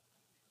with.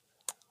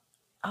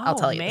 I'll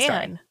tell you the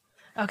story.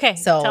 Okay,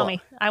 So- tell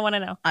me. I want to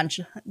know. On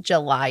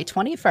July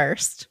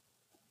 21st,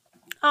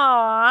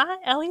 Aw,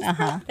 Ellie's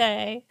Uh-huh.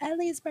 birthday.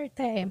 Ellie's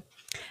birthday,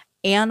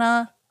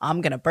 Anna,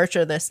 I'm going to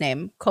butcher this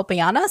name,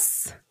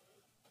 Kopianos,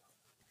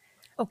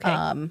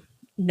 Okay.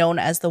 known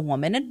as the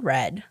Woman in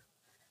Red,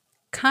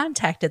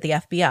 contacted the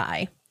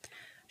FBI.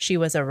 She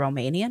was a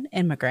Romanian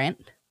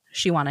immigrant.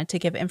 She wanted to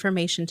give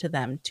information to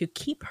them to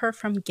keep her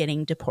from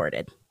getting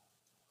deported.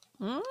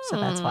 So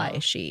that's why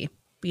she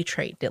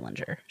betrayed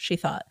Dillinger. She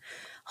thought,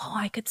 oh,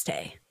 I could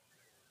stay.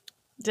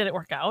 Did it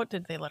work out?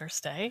 Did they let her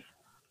stay?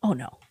 Oh,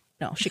 no,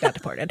 she got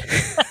deported.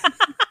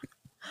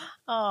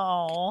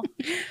 Oh.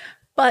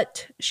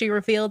 But she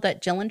revealed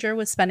that Dillinger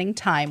was spending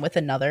time with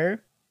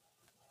another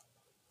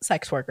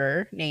sex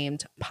worker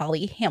named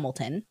Polly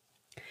Hamilton,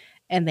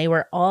 and they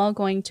were all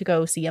going to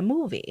go see a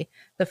movie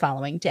the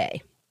following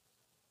day.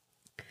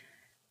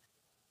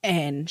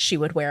 And she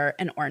would wear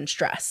an orange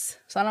dress.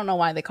 So I don't know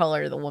why they call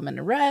her the Woman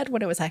in Red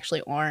when it was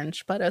actually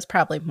orange, but it was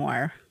probably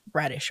more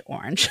reddish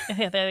orange.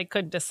 They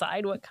couldn't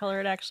decide what color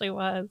it actually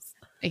was.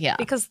 Yeah.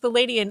 Because the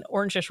lady in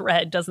orangish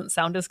red doesn't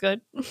sound as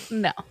good.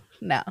 No.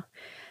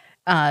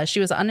 She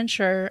was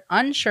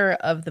unsure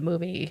of the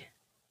movie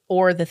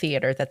or the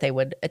theater that they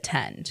would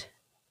attend.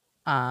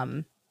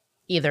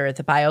 Either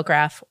the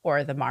Biograph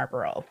or the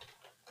Marlboro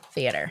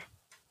Theater.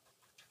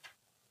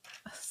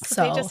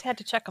 So they just had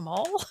to check them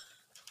all?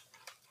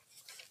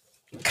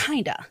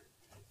 Kinda.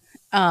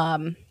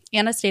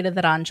 Anna stated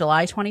that on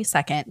July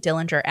 22nd,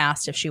 Dillinger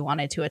asked if she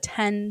wanted to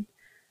attend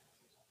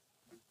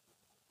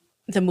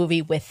the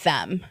movie with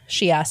them.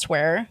 She asked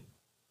where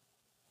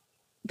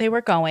they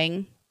were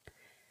going.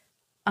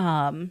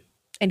 And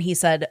he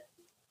said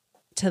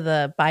to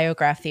the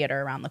Biograph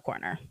Theater around the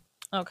corner.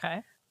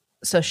 Okay.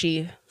 So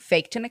she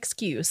faked an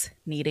excuse,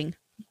 needing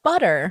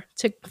butter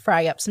to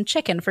fry up some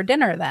chicken for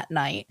dinner that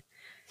night,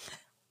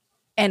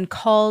 and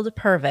called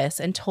Purvis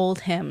and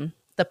told him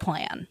the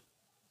plan.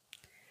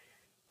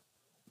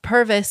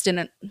 Purvis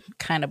didn't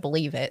kind of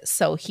believe it,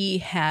 so he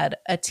had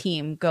a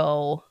team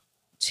go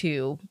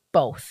to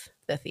both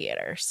the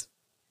theaters.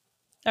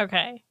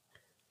 Okay.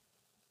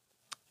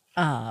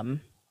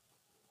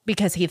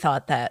 Because he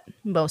thought that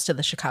most of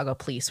the Chicago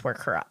police were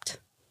corrupt.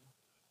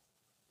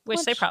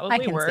 Which they I probably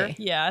can were. see.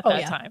 Yeah, at Oh, that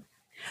yeah. time.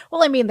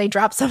 Well, I mean, they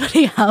dropped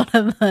somebody out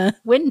of the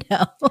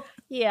window.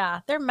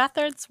 Yeah, their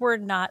methods were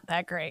not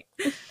that great.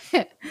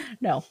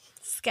 No.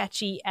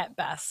 Sketchy at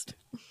best.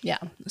 Yeah.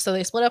 So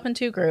they split up in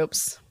two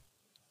groups.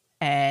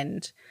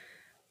 And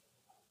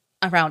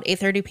around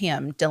 8:30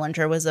 p.m.,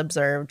 Dillinger was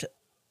observed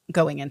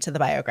going into the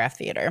Biograph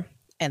Theater.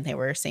 And they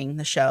were seeing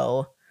the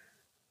show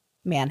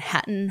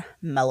Manhattan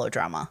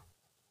Melodrama.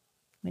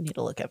 We need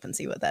to look up and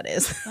see what that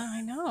is. Oh,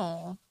 I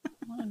know. I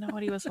want to know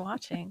what he was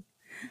watching.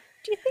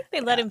 Do you think they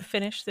let him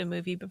finish the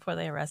movie before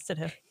they arrested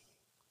him?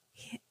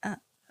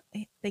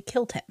 They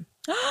killed him.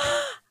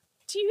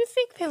 Do you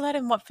think they let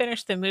him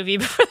finish the movie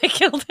before they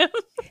killed him?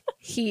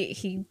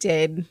 He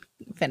did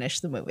finish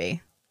the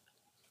movie.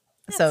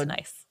 That's So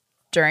nice.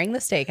 during the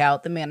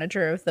stakeout, the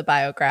manager of the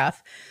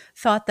Biograph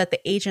thought that the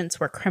agents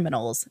were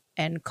criminals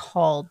and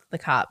called the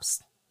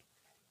cops.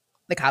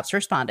 The cops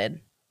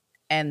responded,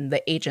 and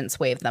the agents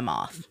waved them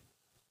off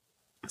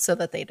so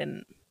that they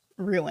didn't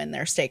ruin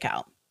their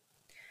stakeout.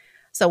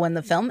 So when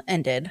the film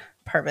ended,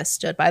 Purvis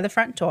stood by the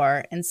front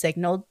door and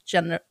signaled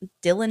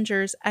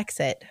Dillinger's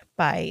exit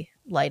by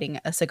lighting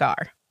a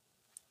cigar.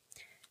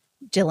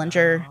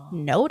 Dillinger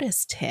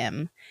noticed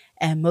him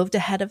and moved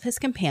ahead of his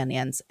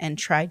companions and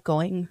tried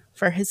going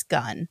for his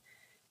gun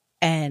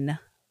and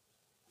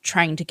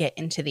trying to get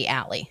into the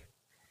alley.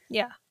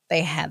 Yeah.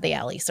 They had the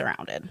alley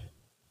surrounded.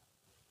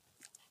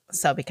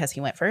 So because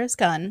he went for his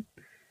gun,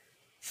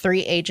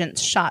 3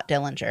 agents shot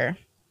Dillinger.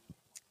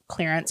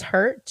 Clarence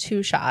hurt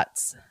 2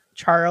 shots.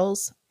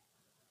 Charles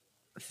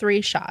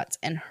 3 shots,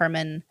 and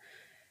Herman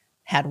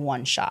had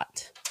 1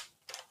 shot.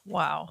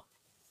 Wow.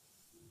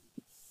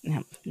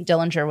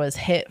 Dillinger was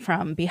hit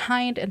from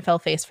behind and fell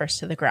face first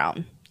to the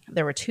ground.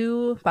 There were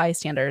 2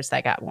 bystanders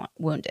that got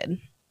wounded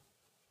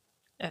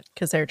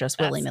because they're just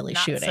willy-nilly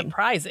That's not shooting.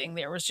 surprising.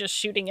 There was just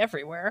shooting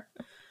everywhere.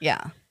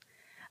 Yeah.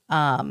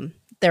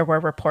 There were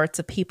reports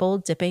of people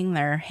dipping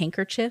their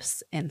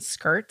handkerchiefs and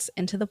skirts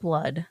into the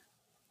blood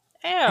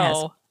as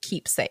Ew.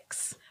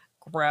 keepsakes.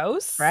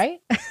 Gross. Right?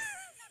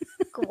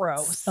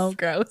 Gross. So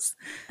gross.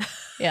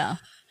 Yeah.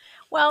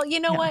 Well, you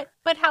know Yeah. what?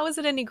 But how is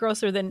it any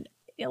grosser than,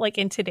 like,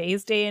 in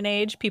today's day and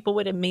age, people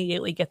would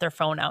immediately get their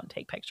phone out and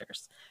take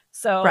pictures.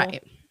 So,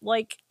 Right.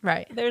 like,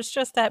 Right. there's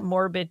just that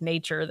morbid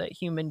nature that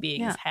human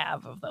beings Yeah.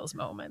 have of those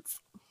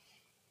moments.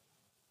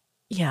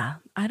 Yeah.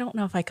 I don't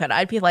know if I could.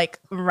 I'd be like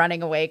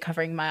running away,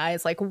 covering my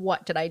eyes. Like,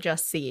 what did I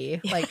just see?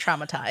 Like,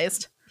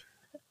 traumatized.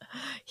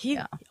 He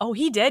Yeah. dead. Oh,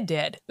 he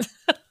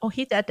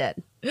dead.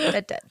 Dead.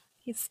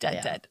 He's dead,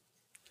 Yeah. dead.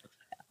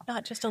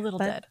 Not just a little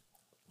But dead.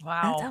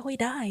 Wow. That's how he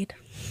died.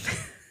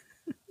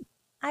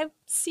 I'm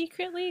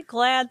secretly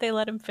glad they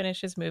let him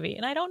finish his movie.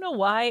 And I don't know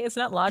why. It's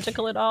not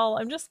logical at all.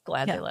 I'm just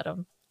glad Yeah. they let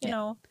him, you Yeah.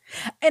 know.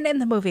 And in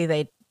the movie,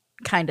 they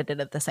kind of did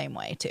it the same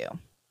way, too.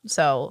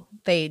 So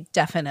they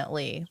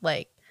definitely,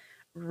 like,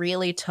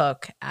 really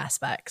took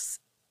aspects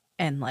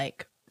and,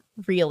 like,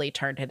 really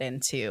turned it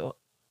into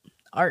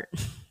art.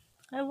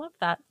 I love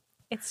that.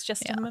 It's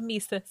just Yeah. a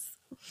mimesis.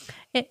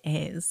 It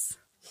is.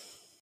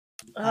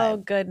 Oh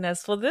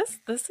goodness. Well, this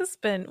has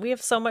been, we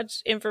have so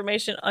much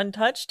information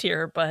untouched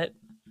here, but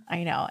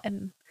I know.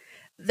 And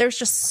there's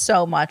just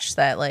so much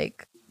that,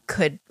 like,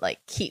 could,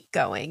 like, keep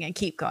going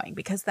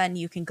because then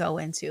you can go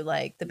into,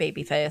 like, the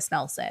Babyface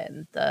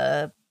Nelson,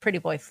 the Pretty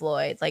Boy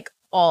Floyd, like,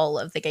 all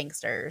of the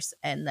gangsters.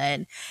 And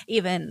then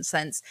even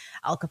since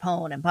Al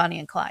Capone and Bonnie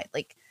and Clyde,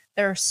 like,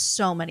 there are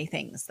so many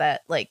things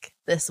that, like,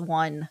 this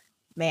one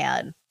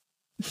man,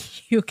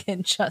 you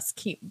can just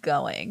keep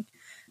going.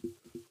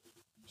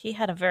 he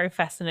had a very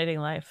fascinating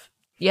life.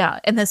 Yeah.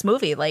 And this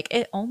movie, like,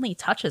 it only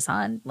touches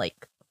on,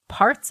 like,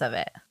 parts of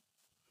it.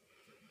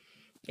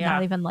 Yeah.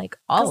 Not even, like,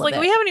 all of Like, it.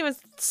 we haven't even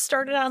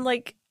started on,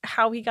 like,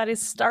 how he got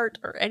his start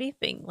or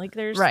anything. Like,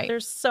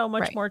 there's so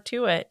much Right. more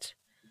to it.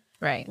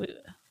 Right. We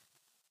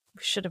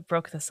should have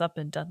broke this up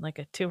and done, like,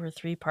 a 2 or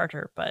 3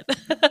 parter, but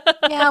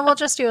Yeah, we'll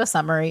just do a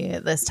summary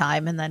this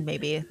time, and then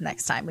maybe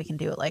next time we can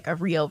do like a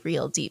real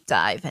deep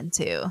dive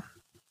into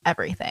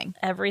everything.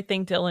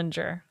 everything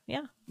Dillinger.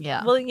 Yeah.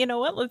 Yeah. Well, you know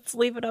what? Let's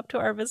leave it up to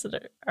our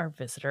visitors. Our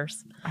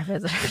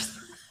visitors.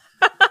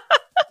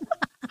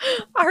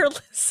 Our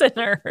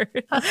listeners.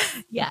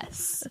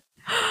 Yes.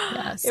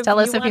 Yes. If Tell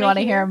us you if you wanna want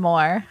to hear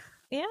more.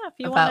 Yeah, if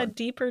you About- want a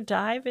deeper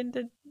dive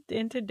into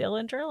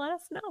Dillinger, let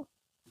us know.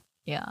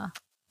 Yeah.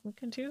 We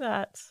can do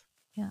that.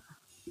 Yeah.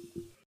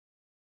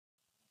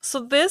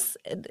 So this,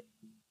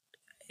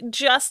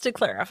 just to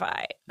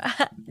clarify,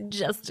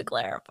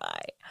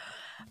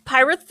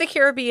 Pirates of the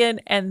Caribbean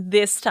and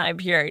this time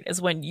period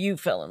is when you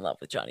fell in love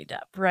with Johnny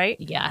Depp, right?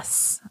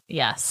 Yes.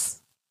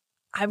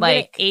 I'm Like-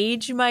 going to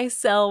age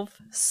myself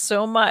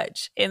so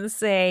much and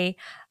say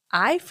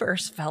I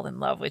first fell in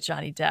love with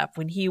Johnny Depp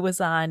when he was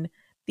on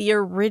the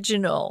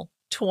original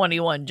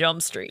 21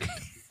 Jump Street.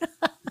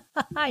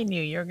 I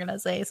knew you were going to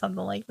say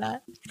something like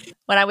that.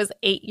 When I was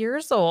 8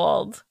 years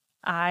old,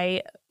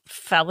 I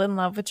fell in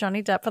love with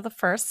Johnny Depp for the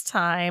first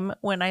time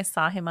when I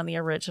saw him on the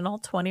original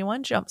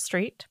 21 Jump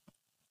Street.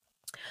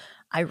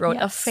 I wrote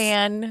a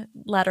fan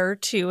letter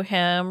to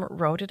him,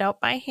 wrote it out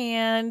by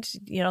hand.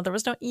 You know, there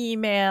was no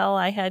email.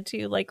 I had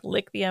to like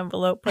lick the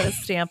envelope, put a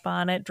stamp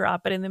on it,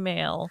 drop it in the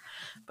mail.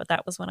 But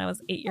that was when I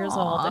was 8 years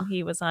old and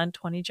he was on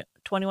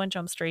 21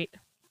 Jump Street.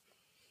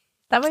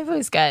 That movie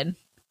was good.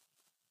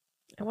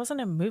 It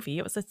wasn't a movie.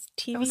 It was a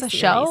TV It was a series.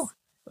 show?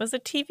 It was a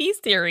TV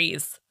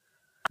series.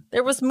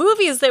 There was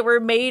movies that were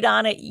made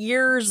on it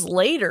years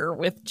later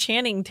with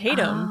Channing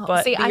Tatum. Oh,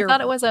 But see, I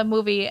thought it was a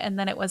movie and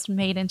then it was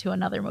made into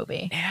another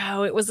movie.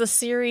 No, it was a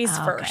series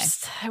Oh, okay.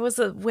 first. It was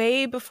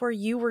way before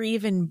you were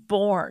even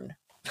born.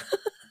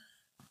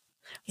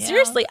 Yeah.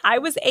 Seriously, I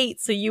was 8,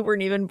 so you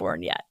weren't even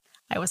born yet.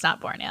 I was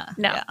not born yet.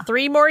 No, Yeah.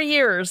 3 more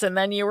years and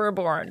then you were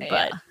born.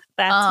 But Yeah.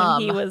 that's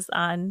when he was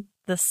on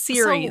the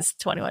series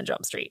 21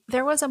 Jump Street.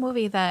 There was a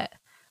movie that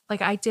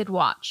like I did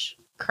watch,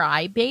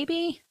 Cry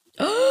Baby.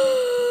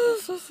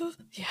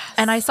 Yes.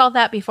 And I saw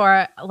that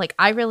before, like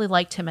I really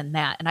liked him in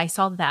that, and I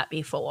saw that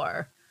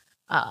before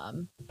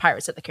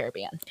Pirates of the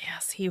Caribbean.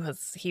 Yes, he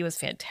was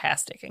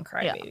fantastic in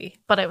Cry Yeah. Baby.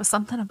 But it was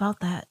something about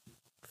that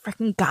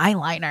freaking guy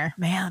liner,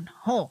 man.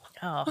 Oh,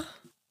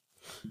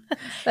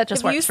 that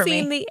just Have you works for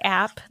seen me. the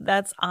app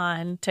that's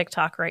on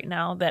TikTok right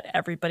now that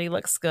everybody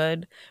looks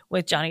good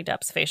with Johnny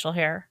Depp's facial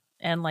hair?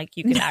 And like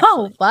you can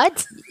actually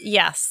what?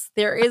 Yes,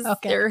 there is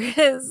Okay. there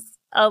is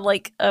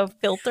a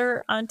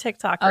filter on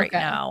TikTok right Okay.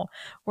 now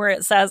where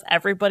it says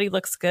everybody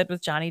looks good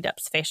with Johnny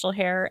Depp's facial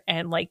hair,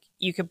 and like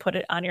you can put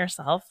it on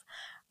yourself.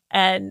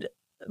 And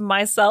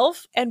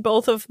myself and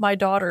both of my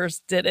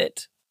daughters did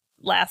it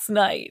last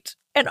night,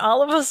 and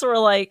all of us were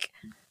like,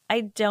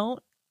 I don't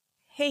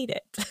hate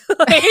it.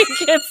 Like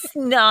it's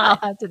I'll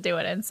not have to do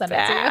it and send it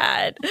to you.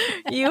 bad.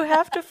 You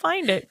have to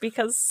find it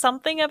because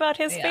something about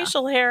his Yeah.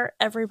 facial hair,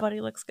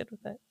 everybody looks good with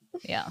it.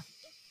 Yeah.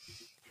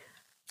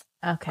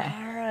 Okay.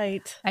 All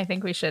right. I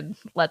think we should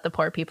let the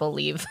poor people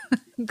leave.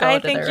 I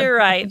think you're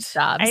right.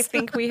 Jobs. I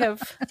think we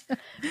have.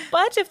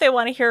 But if they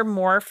want to hear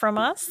more from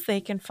us,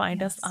 they can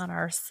find us Yes. on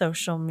our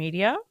social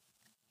media.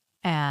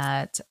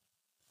 At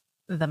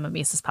the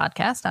Mimesis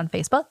Podcast on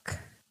Facebook,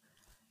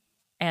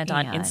 And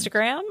on And-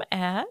 Instagram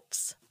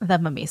at, the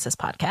Mimesis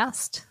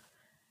Podcast,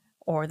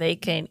 or they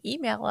can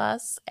email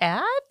us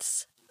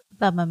at,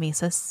 the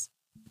Mimesis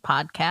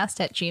Podcast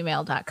at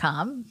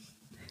gmail.com,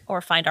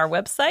 or find our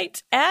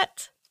website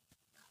at.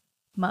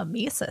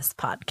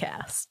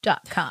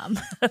 Mimesispodcast.com.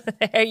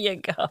 There you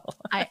go.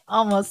 I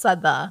almost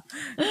said that's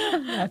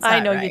I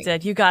not know right. you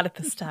did. You got it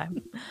this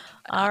time.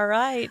 All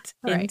right.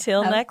 All right.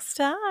 Until Have- next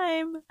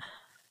time.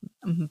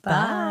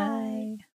 Bye.